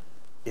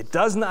 it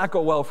does not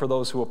go well for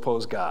those who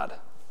oppose God.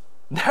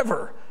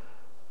 Never.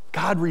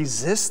 God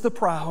resists the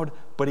proud,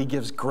 but he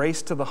gives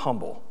grace to the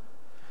humble.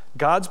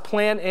 God's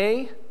plan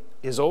A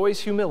is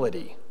always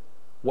humility.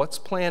 What's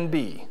plan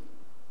B?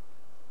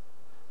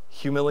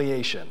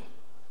 Humiliation.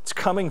 It's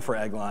coming for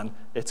Eglon.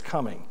 It's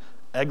coming.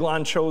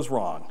 Eglon chose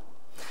wrong.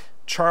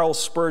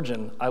 Charles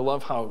Spurgeon, I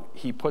love how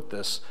he put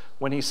this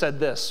when he said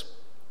this: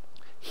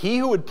 "He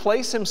who would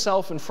place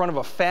himself in front of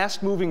a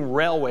fast-moving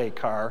railway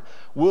car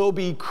will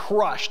be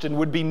crushed and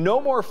would be no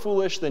more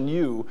foolish than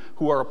you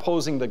who are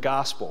opposing the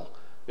gospel.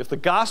 If the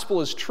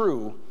gospel is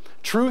true,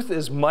 truth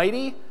is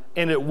mighty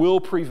and it will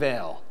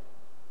prevail.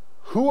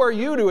 Who are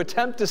you to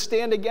attempt to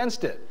stand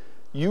against it?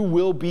 You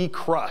will be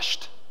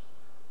crushed."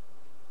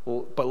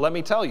 Well, but let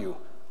me tell you,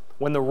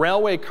 when the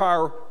railway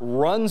car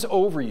runs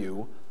over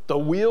you, the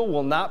wheel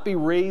will not be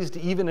raised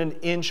even an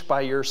inch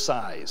by your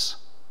size.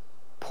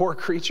 Poor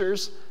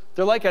creatures,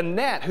 they're like a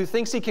gnat who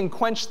thinks he can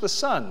quench the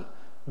sun.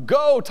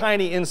 Go,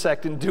 tiny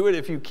insect, and do it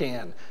if you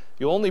can.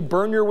 You'll only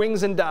burn your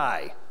wings and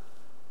die.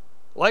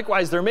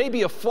 Likewise, there may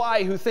be a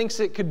fly who thinks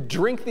it could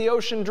drink the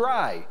ocean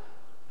dry.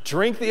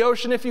 Drink the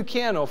ocean if you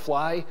can, O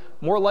fly.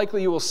 More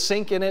likely you will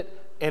sink in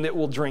it and it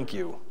will drink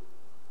you.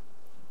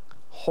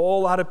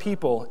 Whole lot of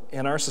people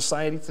in our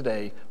society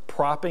today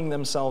propping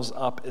themselves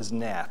up as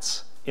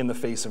gnats in the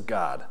face of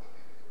God.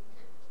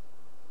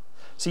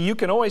 See, you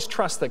can always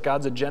trust that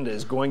God's agenda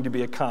is going to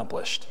be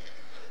accomplished.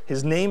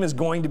 His name is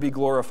going to be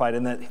glorified,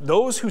 and that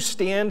those who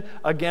stand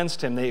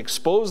against him, they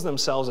expose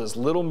themselves as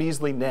little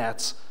measly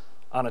gnats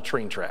on a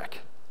train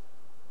track,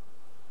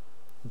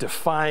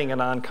 defying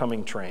an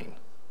oncoming train.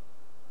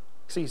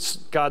 See,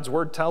 God's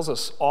word tells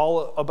us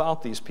all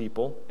about these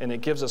people, and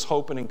it gives us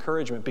hope and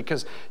encouragement,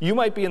 because you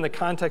might be in the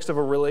context of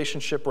a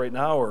relationship right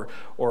now,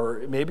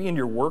 or maybe in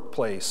your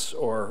workplace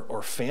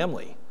or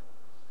family,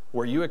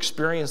 where you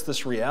experience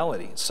this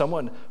reality,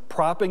 someone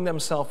propping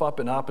themselves up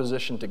in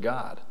opposition to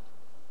God.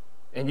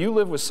 And you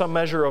live with some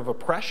measure of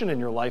oppression in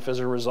your life as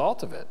a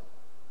result of it.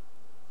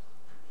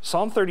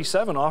 Psalm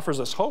 37 offers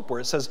us hope, where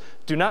it says,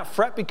 "Do not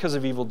fret because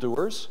of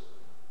evildoers,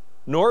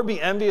 nor be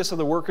envious of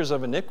the workers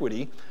of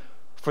iniquity,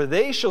 for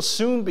they shall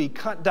soon be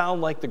cut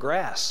down like the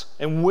grass,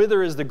 and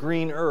wither as the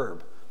green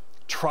herb.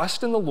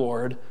 Trust in the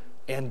Lord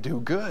and do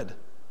good.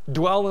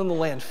 Dwell in the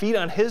land, feed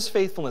on his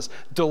faithfulness.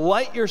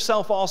 Delight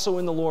yourself also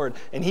in the Lord,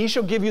 and he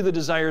shall give you the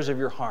desires of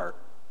your heart.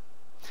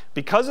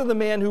 Because of the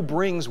man who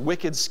brings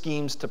wicked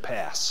schemes to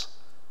pass,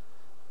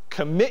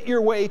 commit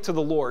your way to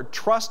the Lord.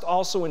 Trust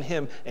also in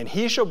him, and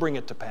he shall bring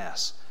it to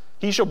pass.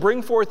 He shall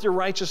bring forth your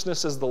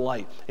righteousness as the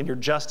light, and your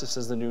justice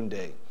as the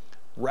noonday.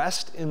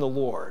 Rest in the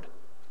Lord.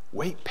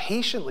 Wait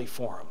patiently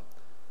for him.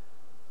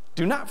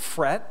 Do not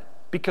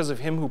fret because of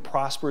him who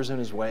prospers in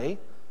his way,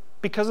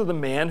 because of the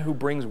man who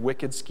brings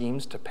wicked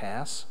schemes to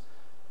pass.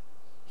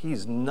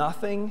 He's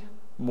nothing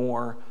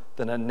more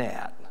than a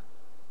gnat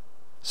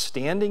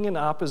standing in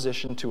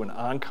opposition to an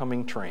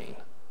oncoming train."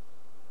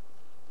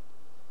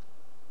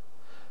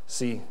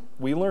 See,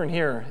 we learn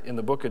here in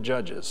the book of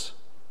Judges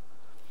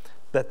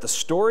that the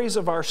stories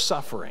of our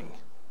suffering,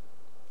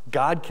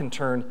 God can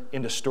turn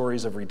into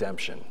stories of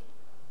redemption.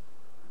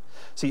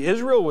 See,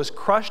 Israel was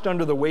crushed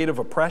under the weight of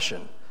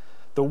oppression,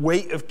 the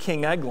weight of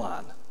King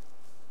Eglon.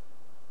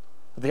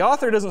 The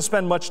author doesn't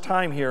spend much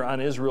time here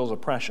on Israel's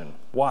oppression.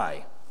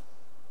 Why?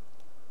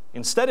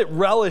 Instead, it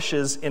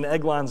relishes in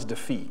Eglon's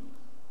defeat.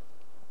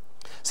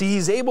 See,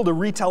 he's able to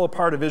retell a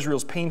part of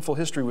Israel's painful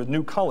history with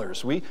new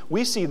colors.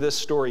 We see this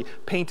story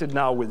painted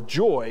now with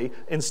joy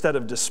instead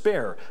of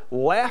despair.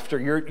 Laughter,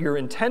 you're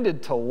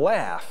intended to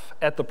laugh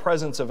at the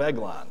presence of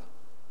Eglon.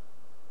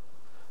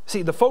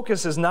 See, the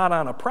focus is not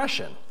on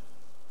oppression.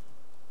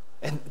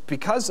 And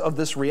because of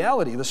this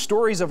reality, the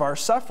stories of our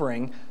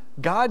suffering,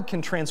 God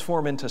can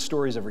transform into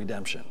stories of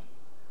redemption.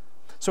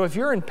 So if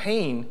you're in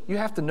pain, you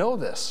have to know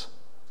this.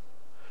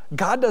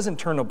 God doesn't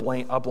turn a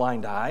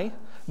blind eye.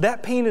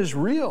 That pain is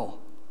real.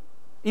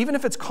 Even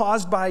if it's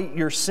caused by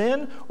your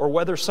sin, or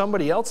whether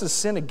somebody else's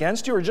sin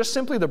against you, or just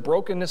simply the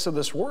brokenness of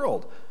this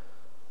world.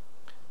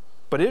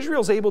 But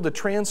Israel's able to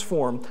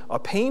transform a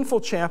painful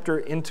chapter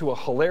into a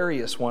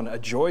hilarious one, a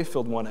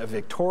joy-filled one, a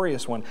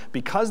victorious one,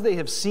 because they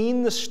have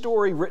seen the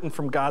story written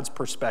from God's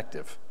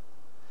perspective.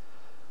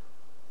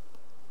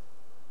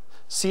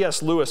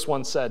 C.S. Lewis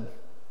once said,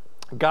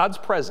 "God's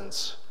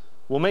presence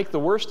will make the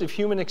worst of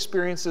human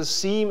experiences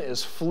seem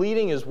as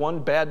fleeting as one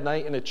bad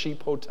night in a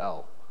cheap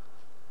hotel."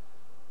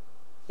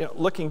 You know,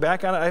 looking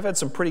back on it, I've had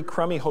some pretty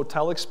crummy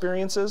hotel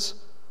experiences.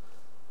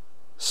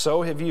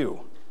 So have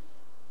you.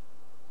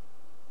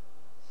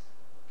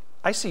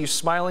 I see you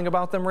smiling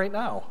about them right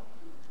now.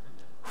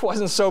 It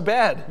wasn't so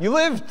bad. You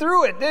lived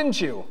through it, didn't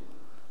you?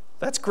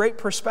 That's great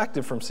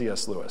perspective from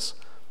C.S. Lewis.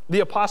 The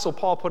Apostle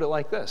Paul put it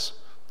like this: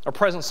 "Our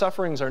present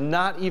sufferings are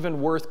not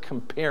even worth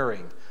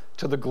comparing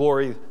to the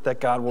glory that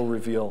God will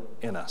reveal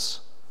in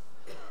us."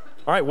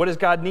 All right, what does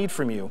God need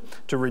from you?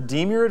 To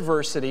redeem your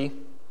adversity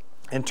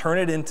and turn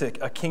it into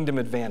a kingdom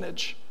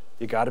advantage.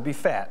 You got to be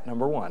fat,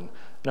 number one.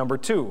 Number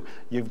two,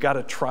 you've got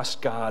to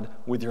trust God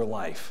with your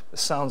life. This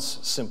sounds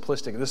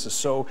simplistic. This is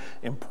so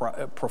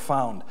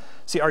profound.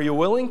 See, are you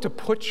willing to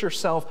put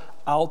yourself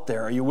out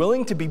there? Are you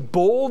willing to be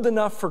bold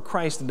enough for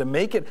Christ and to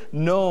make it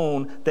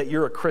known that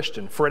you're a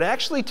Christian? For it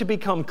actually to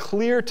become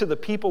clear to the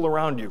people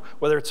around you,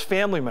 whether it's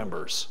family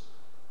members,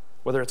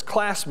 whether it's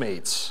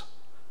classmates,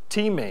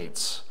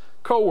 teammates,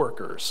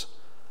 coworkers,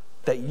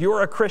 that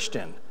you're a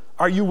Christian.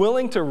 Are you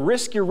willing to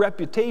risk your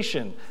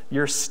reputation,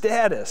 your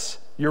status,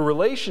 your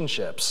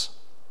relationships?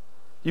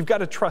 You've got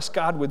to trust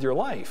God with your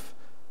life.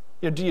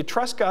 Do you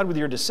trust God with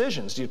your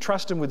decisions? Do you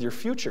trust Him with your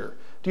future?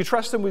 Do you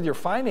trust Him with your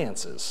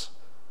finances?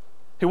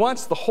 He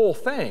wants the whole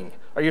thing.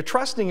 Are you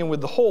trusting Him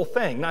with the whole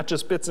thing, not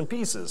just bits and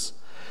pieces?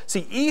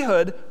 See,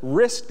 Ehud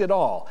risked it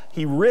all.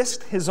 He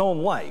risked his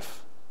own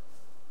life.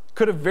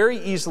 Could have very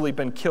easily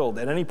been killed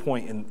at any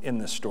point in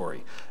this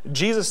story.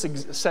 Jesus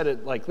said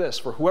it like this: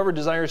 for whoever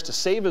desires to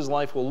save his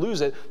life will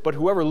lose it, but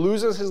whoever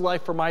loses his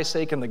life for my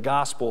sake and the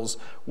gospel's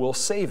will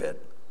save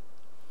it.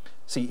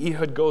 See,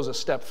 Ehud goes a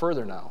step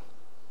further now.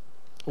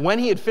 When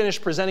he had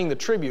finished presenting the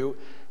tribute,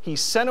 he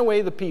sent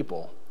away the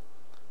people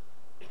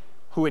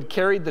who had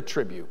carried the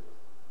tribute.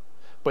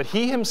 But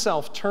he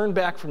himself turned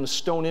back from the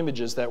stone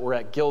images that were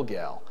at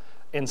Gilgal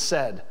and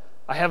said,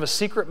 I have a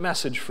secret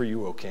message for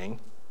you, O king.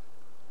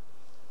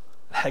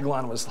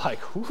 Eglon was like,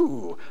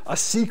 ooh, a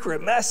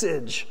secret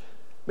message.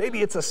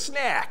 Maybe it's a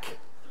snack,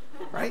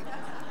 right?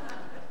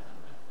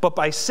 But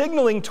by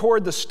signaling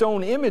toward the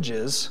stone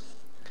images,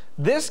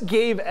 this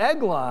gave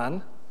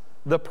Eglon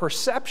the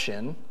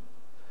perception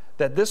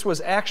that this was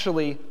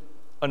actually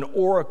an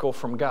oracle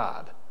from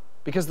God,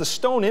 because the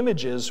stone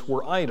images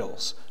were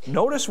idols.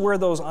 Notice where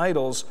those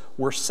idols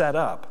were set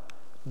up: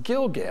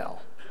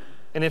 Gilgal.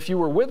 And if you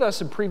were with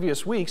us in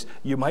previous weeks,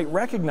 you might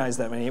recognize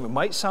that name. It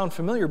might sound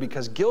familiar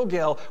because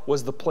Gilgal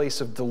was the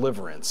place of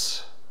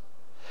deliverance.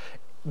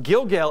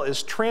 Gilgal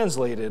is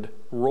translated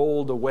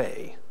rolled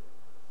away.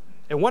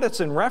 And what it's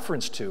in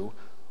reference to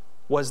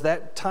was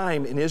that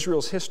time in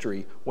Israel's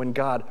history when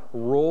God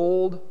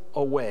rolled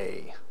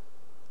away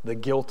the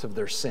guilt of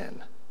their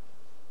sin,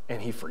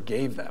 and He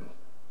forgave them.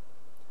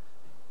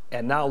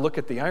 And now look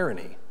at the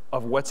irony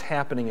of what's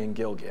happening in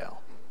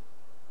Gilgal.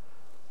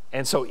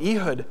 And so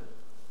Ehud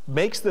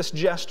makes this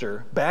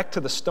gesture back to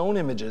the stone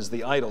images,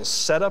 the idols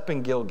set up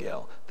in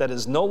Gilgal, that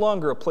is no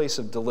longer a place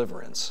of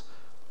deliverance,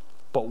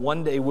 but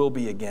one day will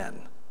be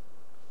again.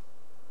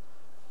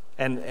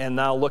 And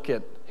now look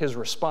at his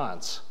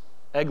response.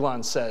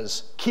 Eglon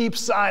says, keep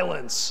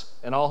silence,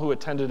 and all who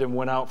attended him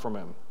went out from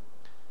him.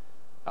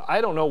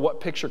 I don't know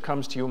what picture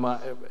comes to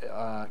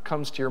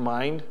your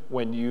mind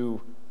when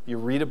you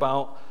read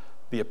about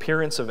the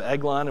appearance of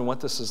Eglon and what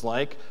this is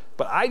like,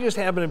 but I just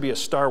happen to be a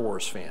Star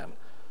Wars fan.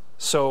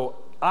 So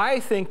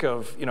I think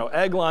of,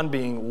 Eglon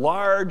being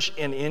large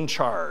and in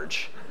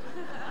charge.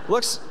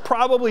 Looks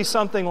probably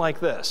something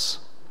like this.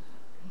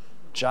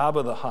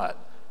 Jabba the Hutt.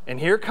 And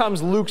here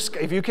comes Luke,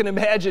 if you can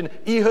imagine,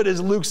 Ehud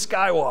is Luke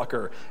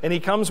Skywalker, and he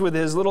comes with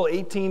his little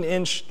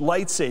 18-inch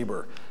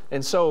lightsaber.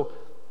 And so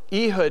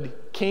Ehud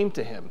came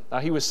to him. Now,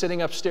 he was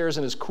sitting upstairs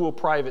in his cool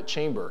private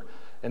chamber.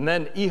 And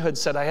then Ehud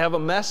said, I have a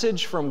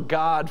message from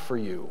God for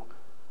you.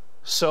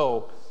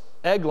 So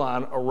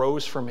Eglon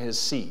arose from his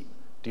seat.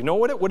 Do you know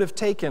what it would have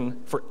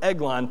taken for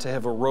Eglon to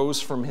have arose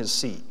from his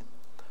seat?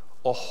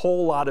 A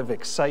whole lot of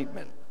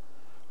excitement,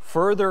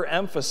 further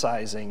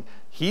emphasizing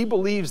he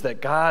believes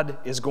that God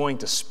is going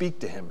to speak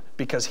to him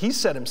because he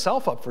set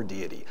himself up for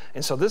deity.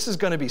 And so this is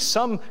going to be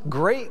some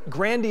great,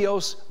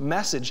 grandiose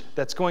message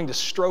that's going to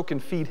stroke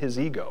and feed his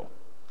ego.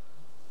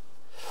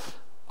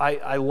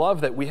 I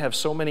love that we have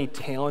so many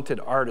talented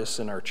artists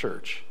in our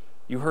church.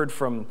 You heard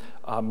from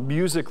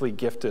musically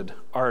gifted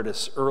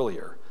artists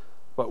earlier.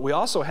 But we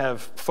also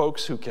have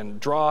folks who can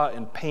draw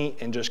and paint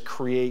and just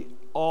create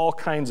all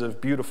kinds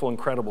of beautiful,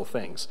 incredible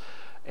things.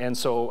 And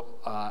so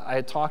I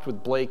had talked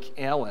with Blake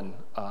Allen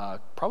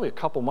probably a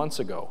couple months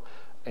ago.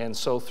 And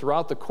so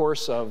throughout the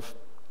course of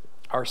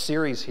our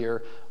series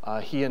here,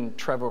 he and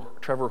Trevor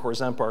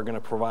Horzempa are going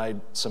to provide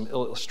some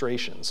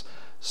illustrations.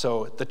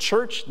 So the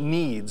church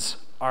needs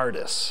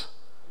artists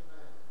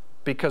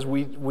because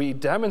we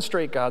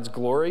demonstrate God's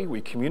glory,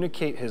 we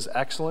communicate His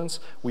excellence,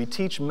 we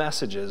teach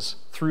messages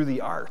through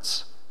the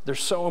arts. They're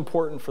so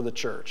important for the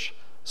church.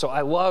 So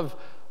I love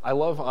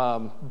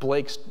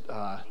Blake's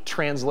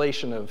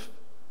translation of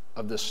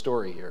this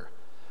story here.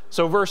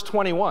 So verse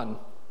 21,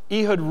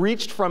 Ehud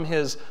reached from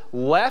his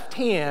left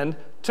hand,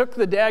 took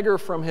the dagger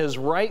from his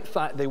right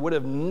thigh. They would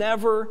have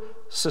never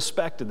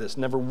suspected this,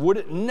 never would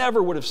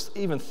have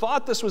even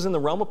thought this was in the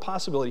realm of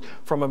possibility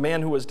from a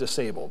man who was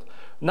disabled.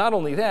 Not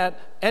only that,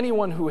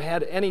 anyone who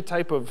had any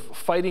type of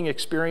fighting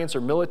experience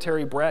or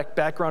military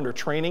background or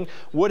training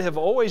would have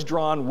always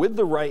drawn with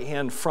the right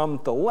hand from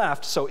the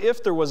left. So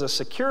if there was a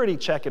security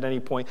check at any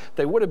point,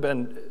 they would have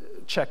been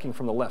checking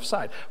from the left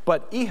side.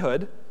 But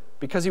Ehud,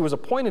 because he was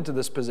appointed to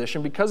this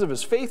position, because of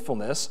his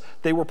faithfulness,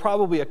 they were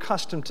probably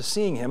accustomed to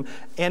seeing him,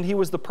 and he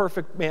was the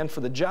perfect man for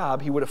the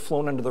job. He would have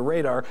flown under the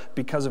radar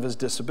because of his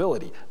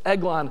disability.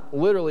 Eglon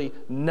literally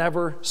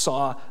never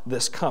saw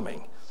this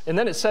coming. And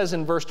then it says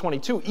in verse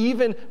 22,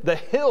 even the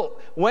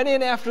hilt went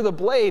in after the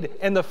blade,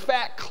 and the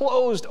fat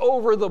closed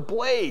over the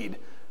blade,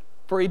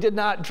 for he did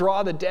not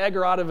draw the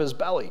dagger out of his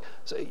belly.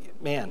 So,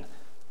 man,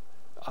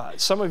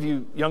 some of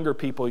you younger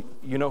people,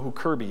 you know who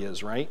Kirby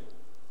is, right?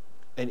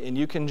 And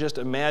you can just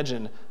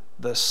imagine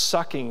the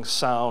sucking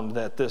sound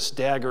that this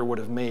dagger would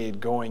have made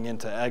going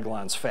into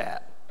Eglon's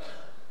fat.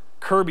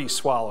 Kirby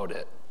swallowed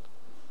it.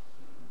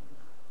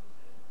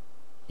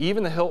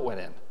 Even the hilt went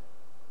in.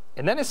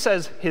 And then it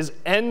says his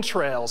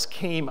entrails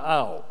came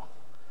out.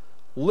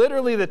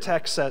 Literally the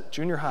text said,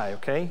 junior high,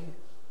 okay?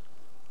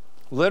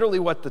 Literally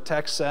what the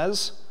text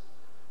says,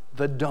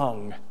 the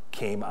dung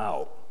came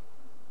out.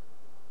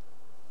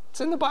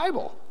 It's in the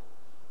Bible.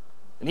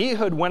 And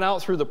Ehud went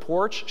out through the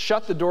porch,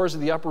 shut the doors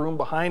of the upper room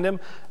behind him,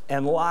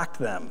 and locked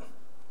them.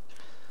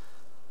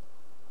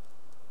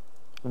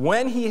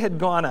 When he had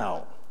gone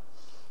out,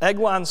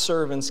 Eglon's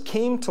servants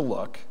came to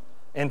look,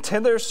 and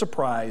to their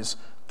surprise,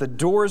 the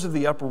doors of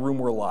the upper room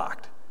were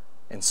locked.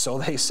 And so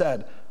they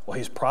said, well,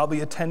 he's probably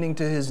attending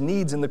to his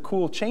needs in the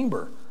cool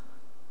chamber.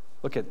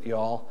 Look at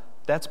y'all.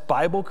 That's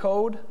Bible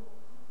code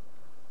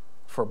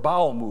for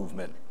bowel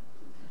movement.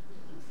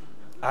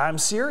 I'm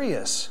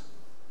serious.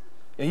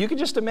 You can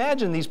just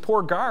imagine these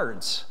poor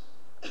guards.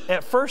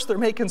 At first, they're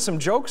making some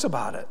jokes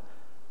about it.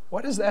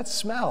 What is that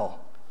smell?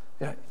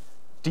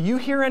 Do you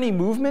hear any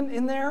movement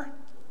in there?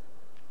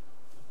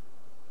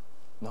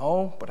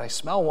 No, but I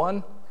smell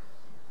one.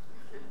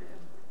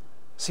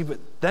 See, but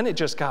then it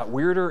just got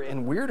weirder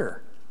and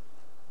weirder.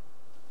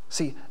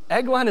 See,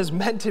 Eglon is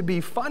meant to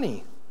be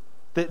funny.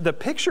 The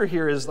picture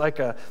here is like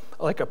a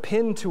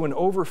pin to an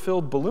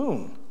overfilled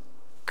balloon.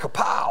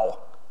 Kapow!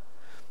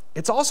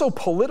 It's also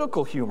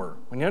political humor.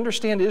 When you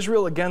understand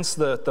Israel against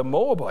the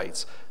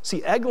Moabites,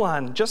 see,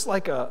 Eglon, just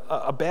like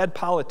a bad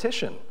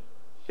politician,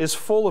 is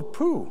full of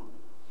poo.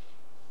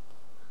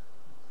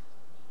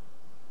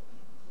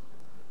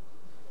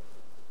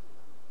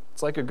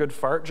 It's like a good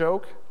fart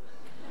joke.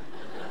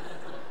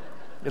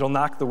 It'll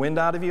knock the wind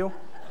out of you.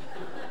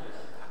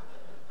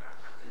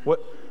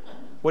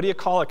 What do you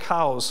call a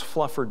cow's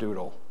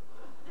flufferdoodle?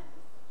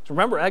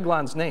 Remember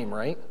Eglon's name,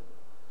 right?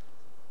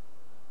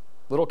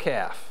 Little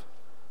calf.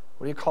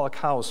 What do you call a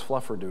cow's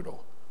flufferdoodle?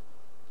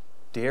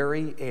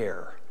 Dairy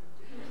air.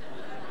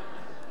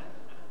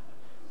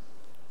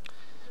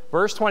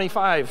 Verse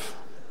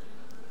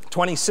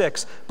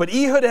 26. But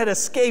Ehud had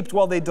escaped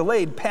while they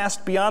delayed,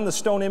 passed beyond the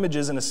stone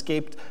images, and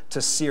escaped to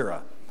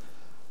Seirah.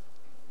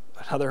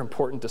 Another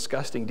important,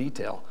 disgusting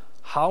detail.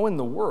 How in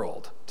the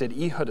world did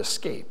Ehud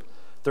escape?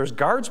 There's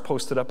guards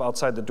posted up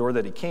outside the door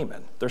that he came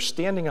in. They're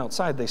standing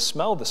outside. They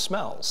smell the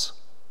smells.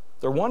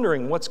 They're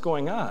wondering what's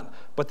going on,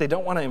 but they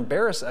don't want to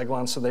embarrass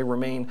Eglon, so they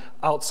remain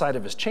outside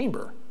of his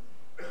chamber.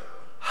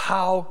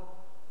 How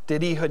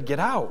did Ehud get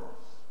out?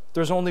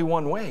 There's only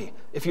one way.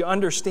 If you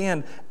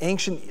understand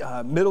ancient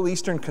Middle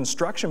Eastern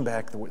construction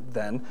back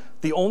then,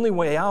 the only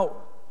way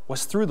out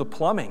was through the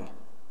plumbing.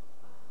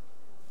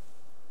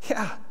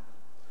 Yeah,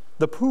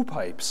 the poo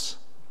pipes,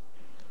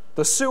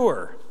 the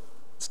sewer.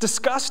 It's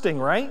disgusting,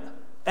 right?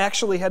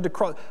 Actually had to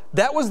cross.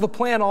 That was the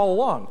plan all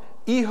along.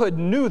 Ehud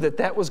knew that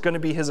that was going to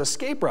be his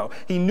escape route.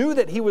 He knew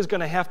that he was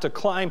going to have to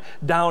climb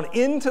down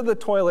into the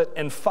toilet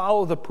and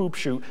follow the poop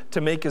chute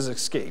to make his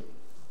escape.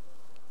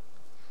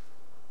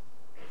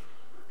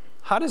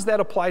 How does that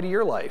apply to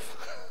your life?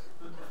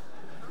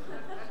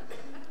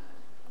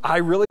 I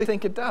really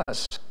think it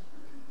does.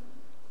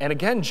 And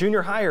again,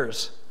 junior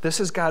hires, this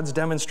is God's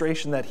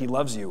demonstration that he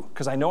loves you,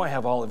 because I know I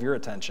have all of your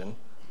attention.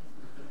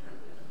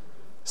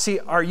 See,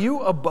 are you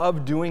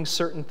above doing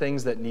certain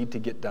things that need to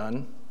get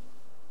done?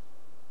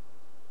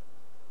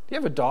 Do you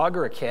have a dog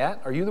or a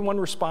cat? Are you the one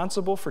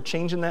responsible for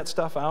changing that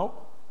stuff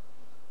out?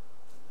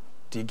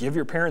 Do you give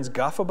your parents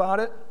guff about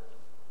it?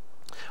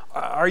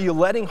 Are you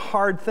letting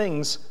hard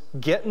things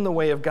get in the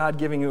way of God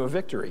giving you a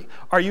victory?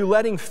 Are you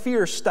letting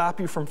fear stop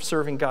you from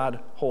serving God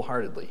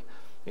wholeheartedly?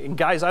 And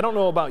guys, I don't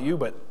know about you,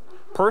 but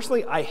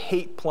personally, I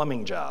hate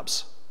plumbing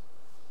jobs.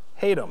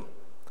 Hate them.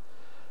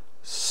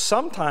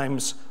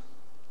 Sometimes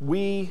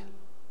we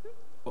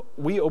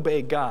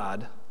obey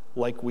God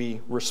like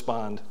we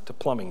respond to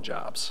plumbing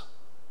jobs.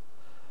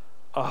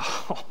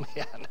 Oh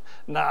man,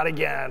 not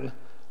again.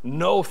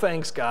 No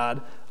thanks,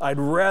 God. I'd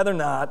rather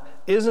not.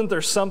 Isn't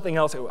there something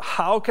else?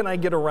 How can I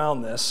get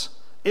around this?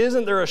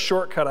 Isn't there a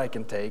shortcut I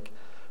can take?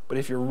 But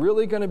if you're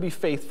really going to be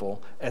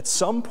faithful, at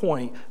some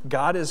point,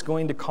 God is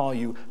going to call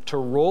you to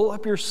roll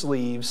up your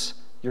sleeves.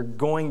 You're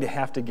going to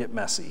have to get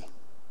messy.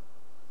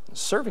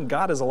 Serving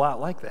God is a lot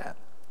like that.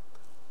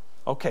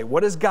 Okay,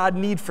 what does God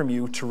need from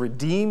you to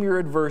redeem your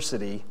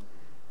adversity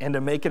and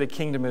to make it a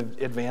kingdom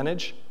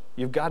advantage?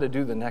 You've got to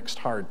do the next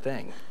hard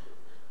thing.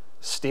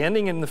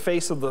 Standing in the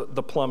face of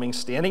the plumbing,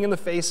 standing in the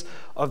face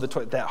of the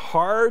toilet, that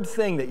hard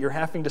thing that you're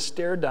having to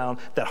stare down,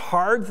 that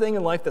hard thing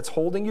in life that's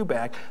holding you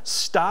back,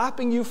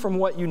 stopping you from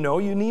what you know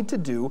you need to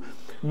do.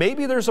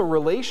 Maybe there's a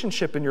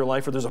relationship in your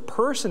life or there's a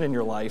person in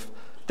your life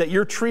that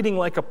you're treating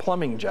like a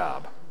plumbing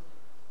job.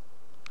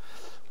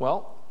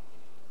 Well,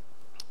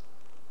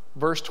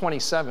 verse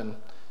 27,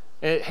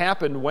 It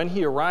happened when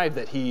he arrived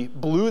that he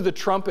blew the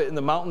trumpet in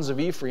the mountains of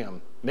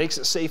Ephraim, makes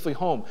it safely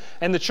home.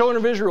 And the children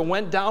of Israel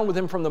went down with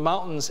him from the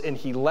mountains, and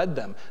he led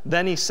them.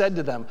 Then he said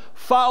to them,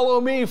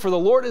 "Follow me, for the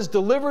Lord has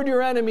delivered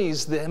your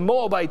enemies, the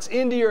Moabites,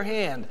 into your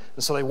hand."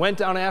 And so they went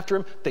down after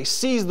him. They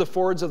seized the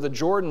fords of the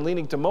Jordan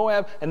leading to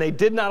Moab, and they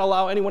did not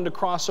allow anyone to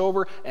cross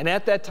over. And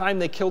at that time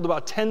they killed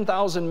about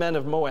 10,000 men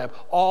of Moab,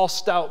 all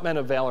stout men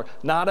of valor.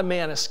 Not a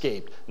man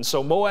escaped. And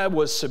so Moab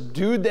was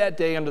subdued that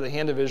day under the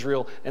hand of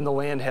Israel, and the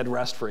land had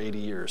rest for 80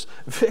 years.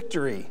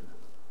 Victory.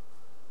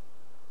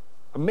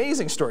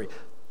 Amazing story.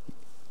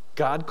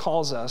 God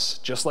calls us,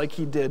 just like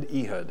he did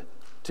Ehud,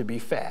 to be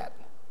fat,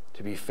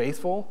 to be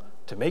faithful,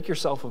 to make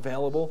yourself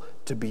available,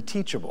 to be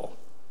teachable.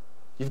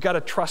 You've got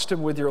to trust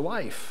him with your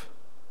life.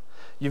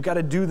 You've got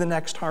to do the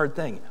next hard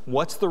thing.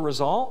 What's the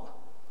result?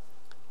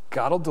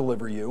 God will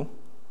deliver you.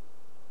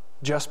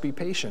 Just be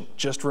patient.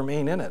 Just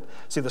remain in it.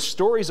 See, the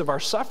stories of our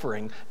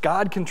suffering,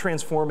 God can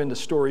transform into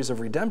stories of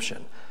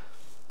redemption,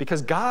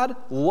 because God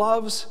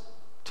loves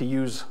to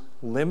use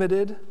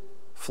limited,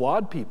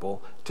 flawed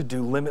people to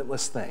do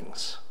limitless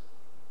things.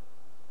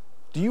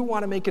 Do you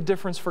want to make a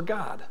difference for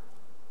God?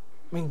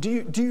 I mean,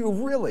 do you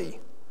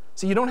really?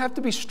 See, you don't have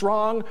to be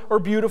strong or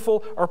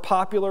beautiful or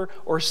popular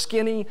or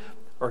skinny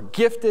or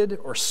gifted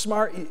or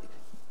smart.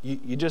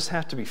 You just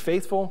have to be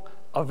faithful,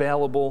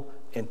 available,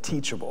 and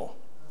teachable.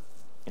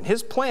 And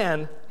his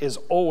plan is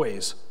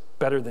always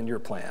better than your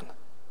plan.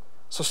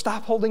 So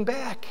stop holding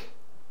back.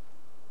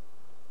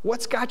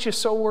 What's got you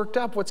so worked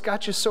up? What's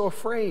got you so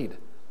afraid?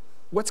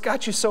 What's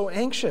got you so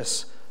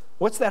anxious?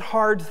 What's that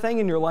hard thing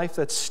in your life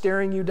that's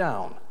staring you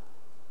down?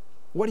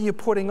 What are you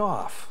putting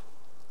off?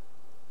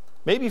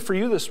 Maybe for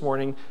you this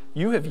morning,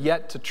 you have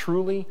yet to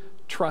truly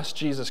trust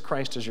Jesus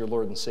Christ as your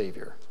Lord and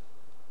Savior.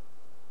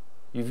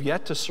 You've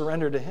yet to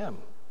surrender to him.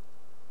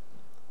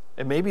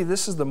 And maybe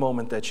this is the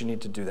moment that you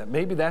need to do that.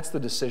 Maybe that's the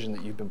decision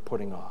that you've been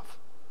putting off.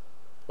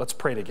 Let's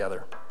pray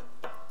together.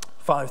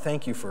 Father,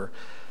 thank you for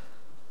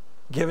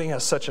giving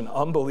us such an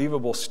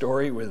unbelievable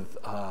story with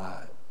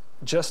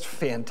just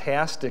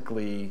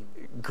fantastically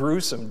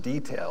gruesome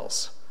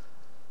details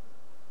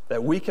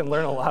that we can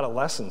learn a lot of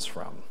lessons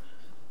from.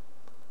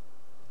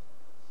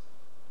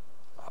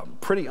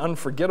 Pretty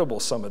unforgettable,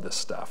 some of this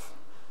stuff.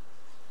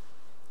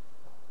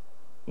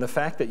 And the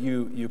fact that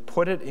you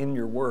put it in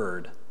your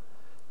word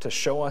to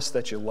show us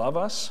that you love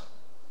us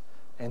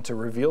and to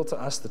reveal to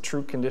us the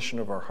true condition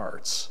of our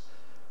hearts.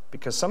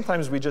 Because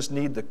sometimes we just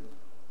need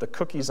the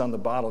cookies on the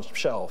bottom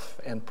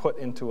shelf and put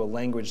into a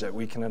language that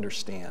we can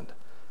understand.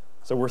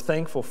 So we're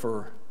thankful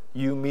for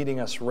you meeting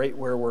us right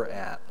where we're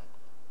at.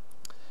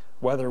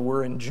 Whether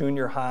we're in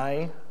junior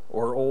high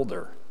or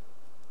older,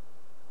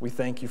 we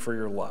thank you for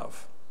your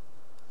love.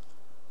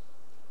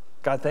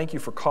 God, thank you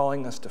for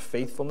calling us to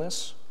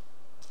faithfulness.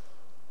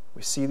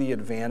 We see the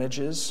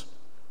advantages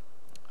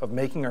of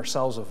making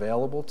ourselves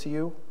available to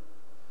you.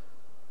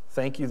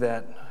 Thank you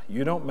that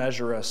you don't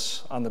measure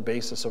us on the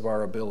basis of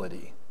our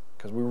ability,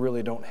 because we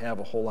really don't have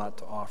a whole lot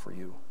to offer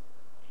you.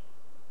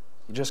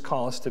 You just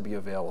call us to be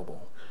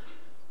available.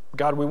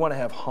 God, we want to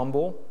have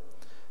humble,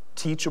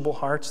 teachable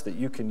hearts that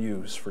you can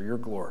use for your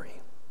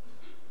glory.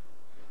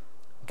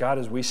 God,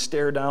 as we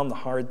stare down the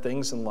hard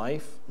things in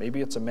life,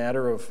 maybe it's a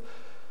matter of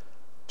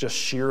just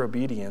sheer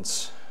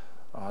obedience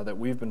that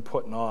we've been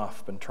putting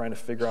off, been trying to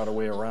figure out a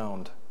way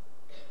around.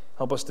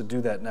 Help us to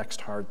do that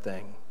next hard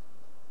thing.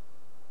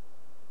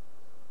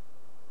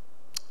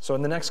 So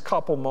in the next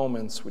couple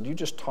moments, would you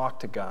just talk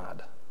to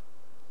God?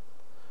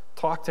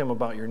 Talk to him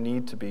about your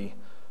need to be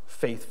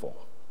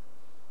faithful.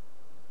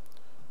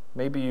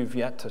 Maybe you've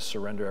yet to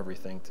surrender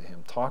everything to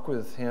him. Talk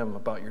with him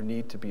about your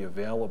need to be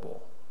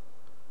available.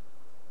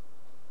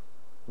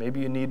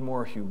 Maybe you need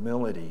more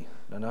humility,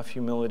 enough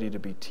humility to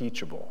be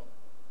teachable.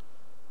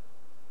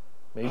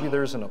 Maybe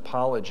there's an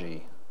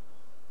apology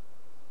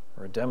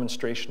or a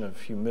demonstration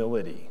of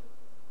humility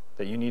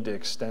that you need to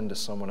extend to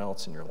someone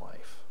else in your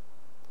life.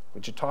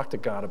 Would you talk to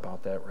God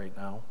about that right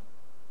now?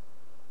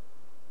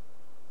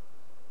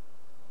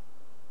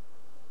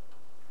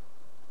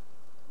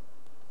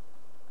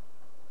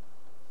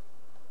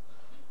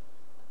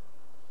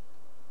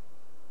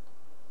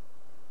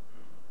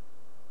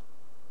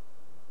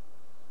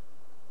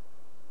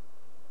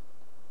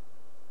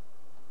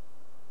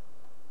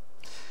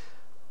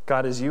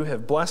 God, as you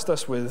have blessed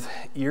us with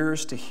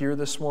ears to hear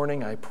this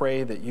morning, I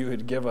pray that you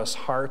would give us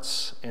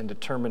hearts and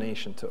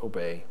determination to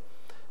obey.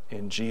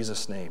 In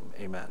Jesus' name,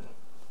 amen.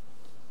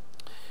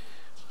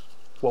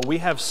 Well, we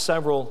have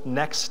several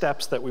next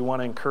steps that we want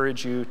to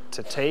encourage you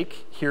to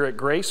take here at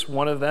Grace.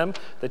 One of them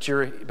that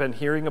you've been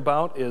hearing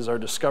about is our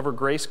Discover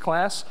Grace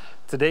class.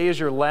 Today is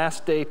your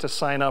last day to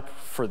sign up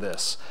for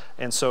this.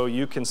 And so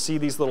you can see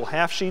these little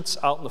half sheets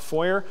out in the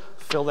foyer.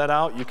 Fill that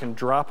out. You can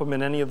drop them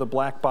in any of the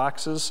black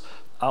boxes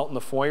out in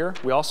the foyer.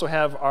 We also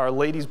have our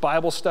ladies'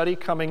 Bible study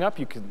coming up.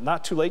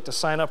 Not too late to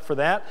sign up for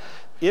that.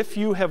 If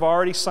you have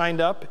already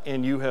signed up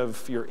and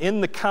you're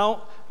in the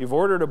count, you've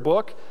ordered a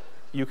book,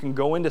 you can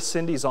go into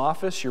Cindy's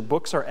office. Your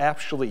books are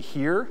actually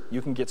here.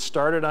 You can get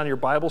started on your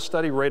Bible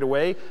study right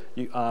away.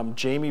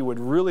 Jamie would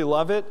really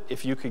love it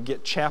if you could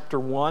get chapter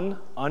 1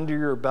 under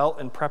your belt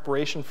in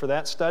preparation for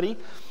that study.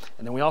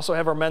 And then we also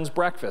have our men's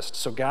breakfast.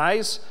 So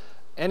guys,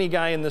 any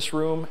guy in this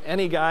room,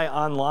 any guy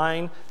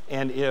online,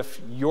 and if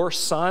your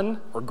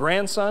son or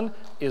grandson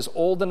is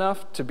old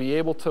enough to be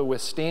able to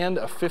withstand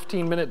a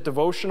 15-minute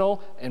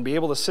devotional and be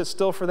able to sit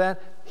still for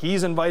that,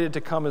 he's invited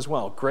to come as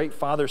well. Great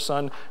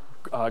father-son,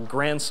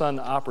 grandson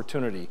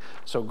opportunity.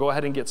 So go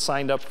ahead and get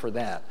signed up for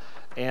that.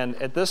 And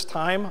at this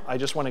time, I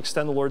just want to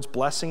extend the Lord's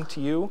blessing to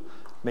you.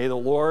 May the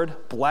Lord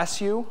bless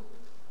you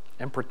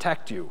and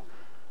protect you.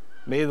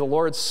 May the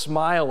Lord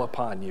smile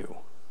upon you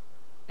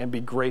and be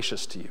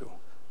gracious to you.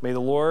 May the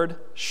Lord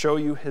show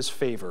you his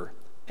favor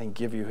and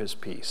give you his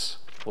peace.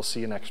 We'll see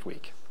you next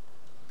week.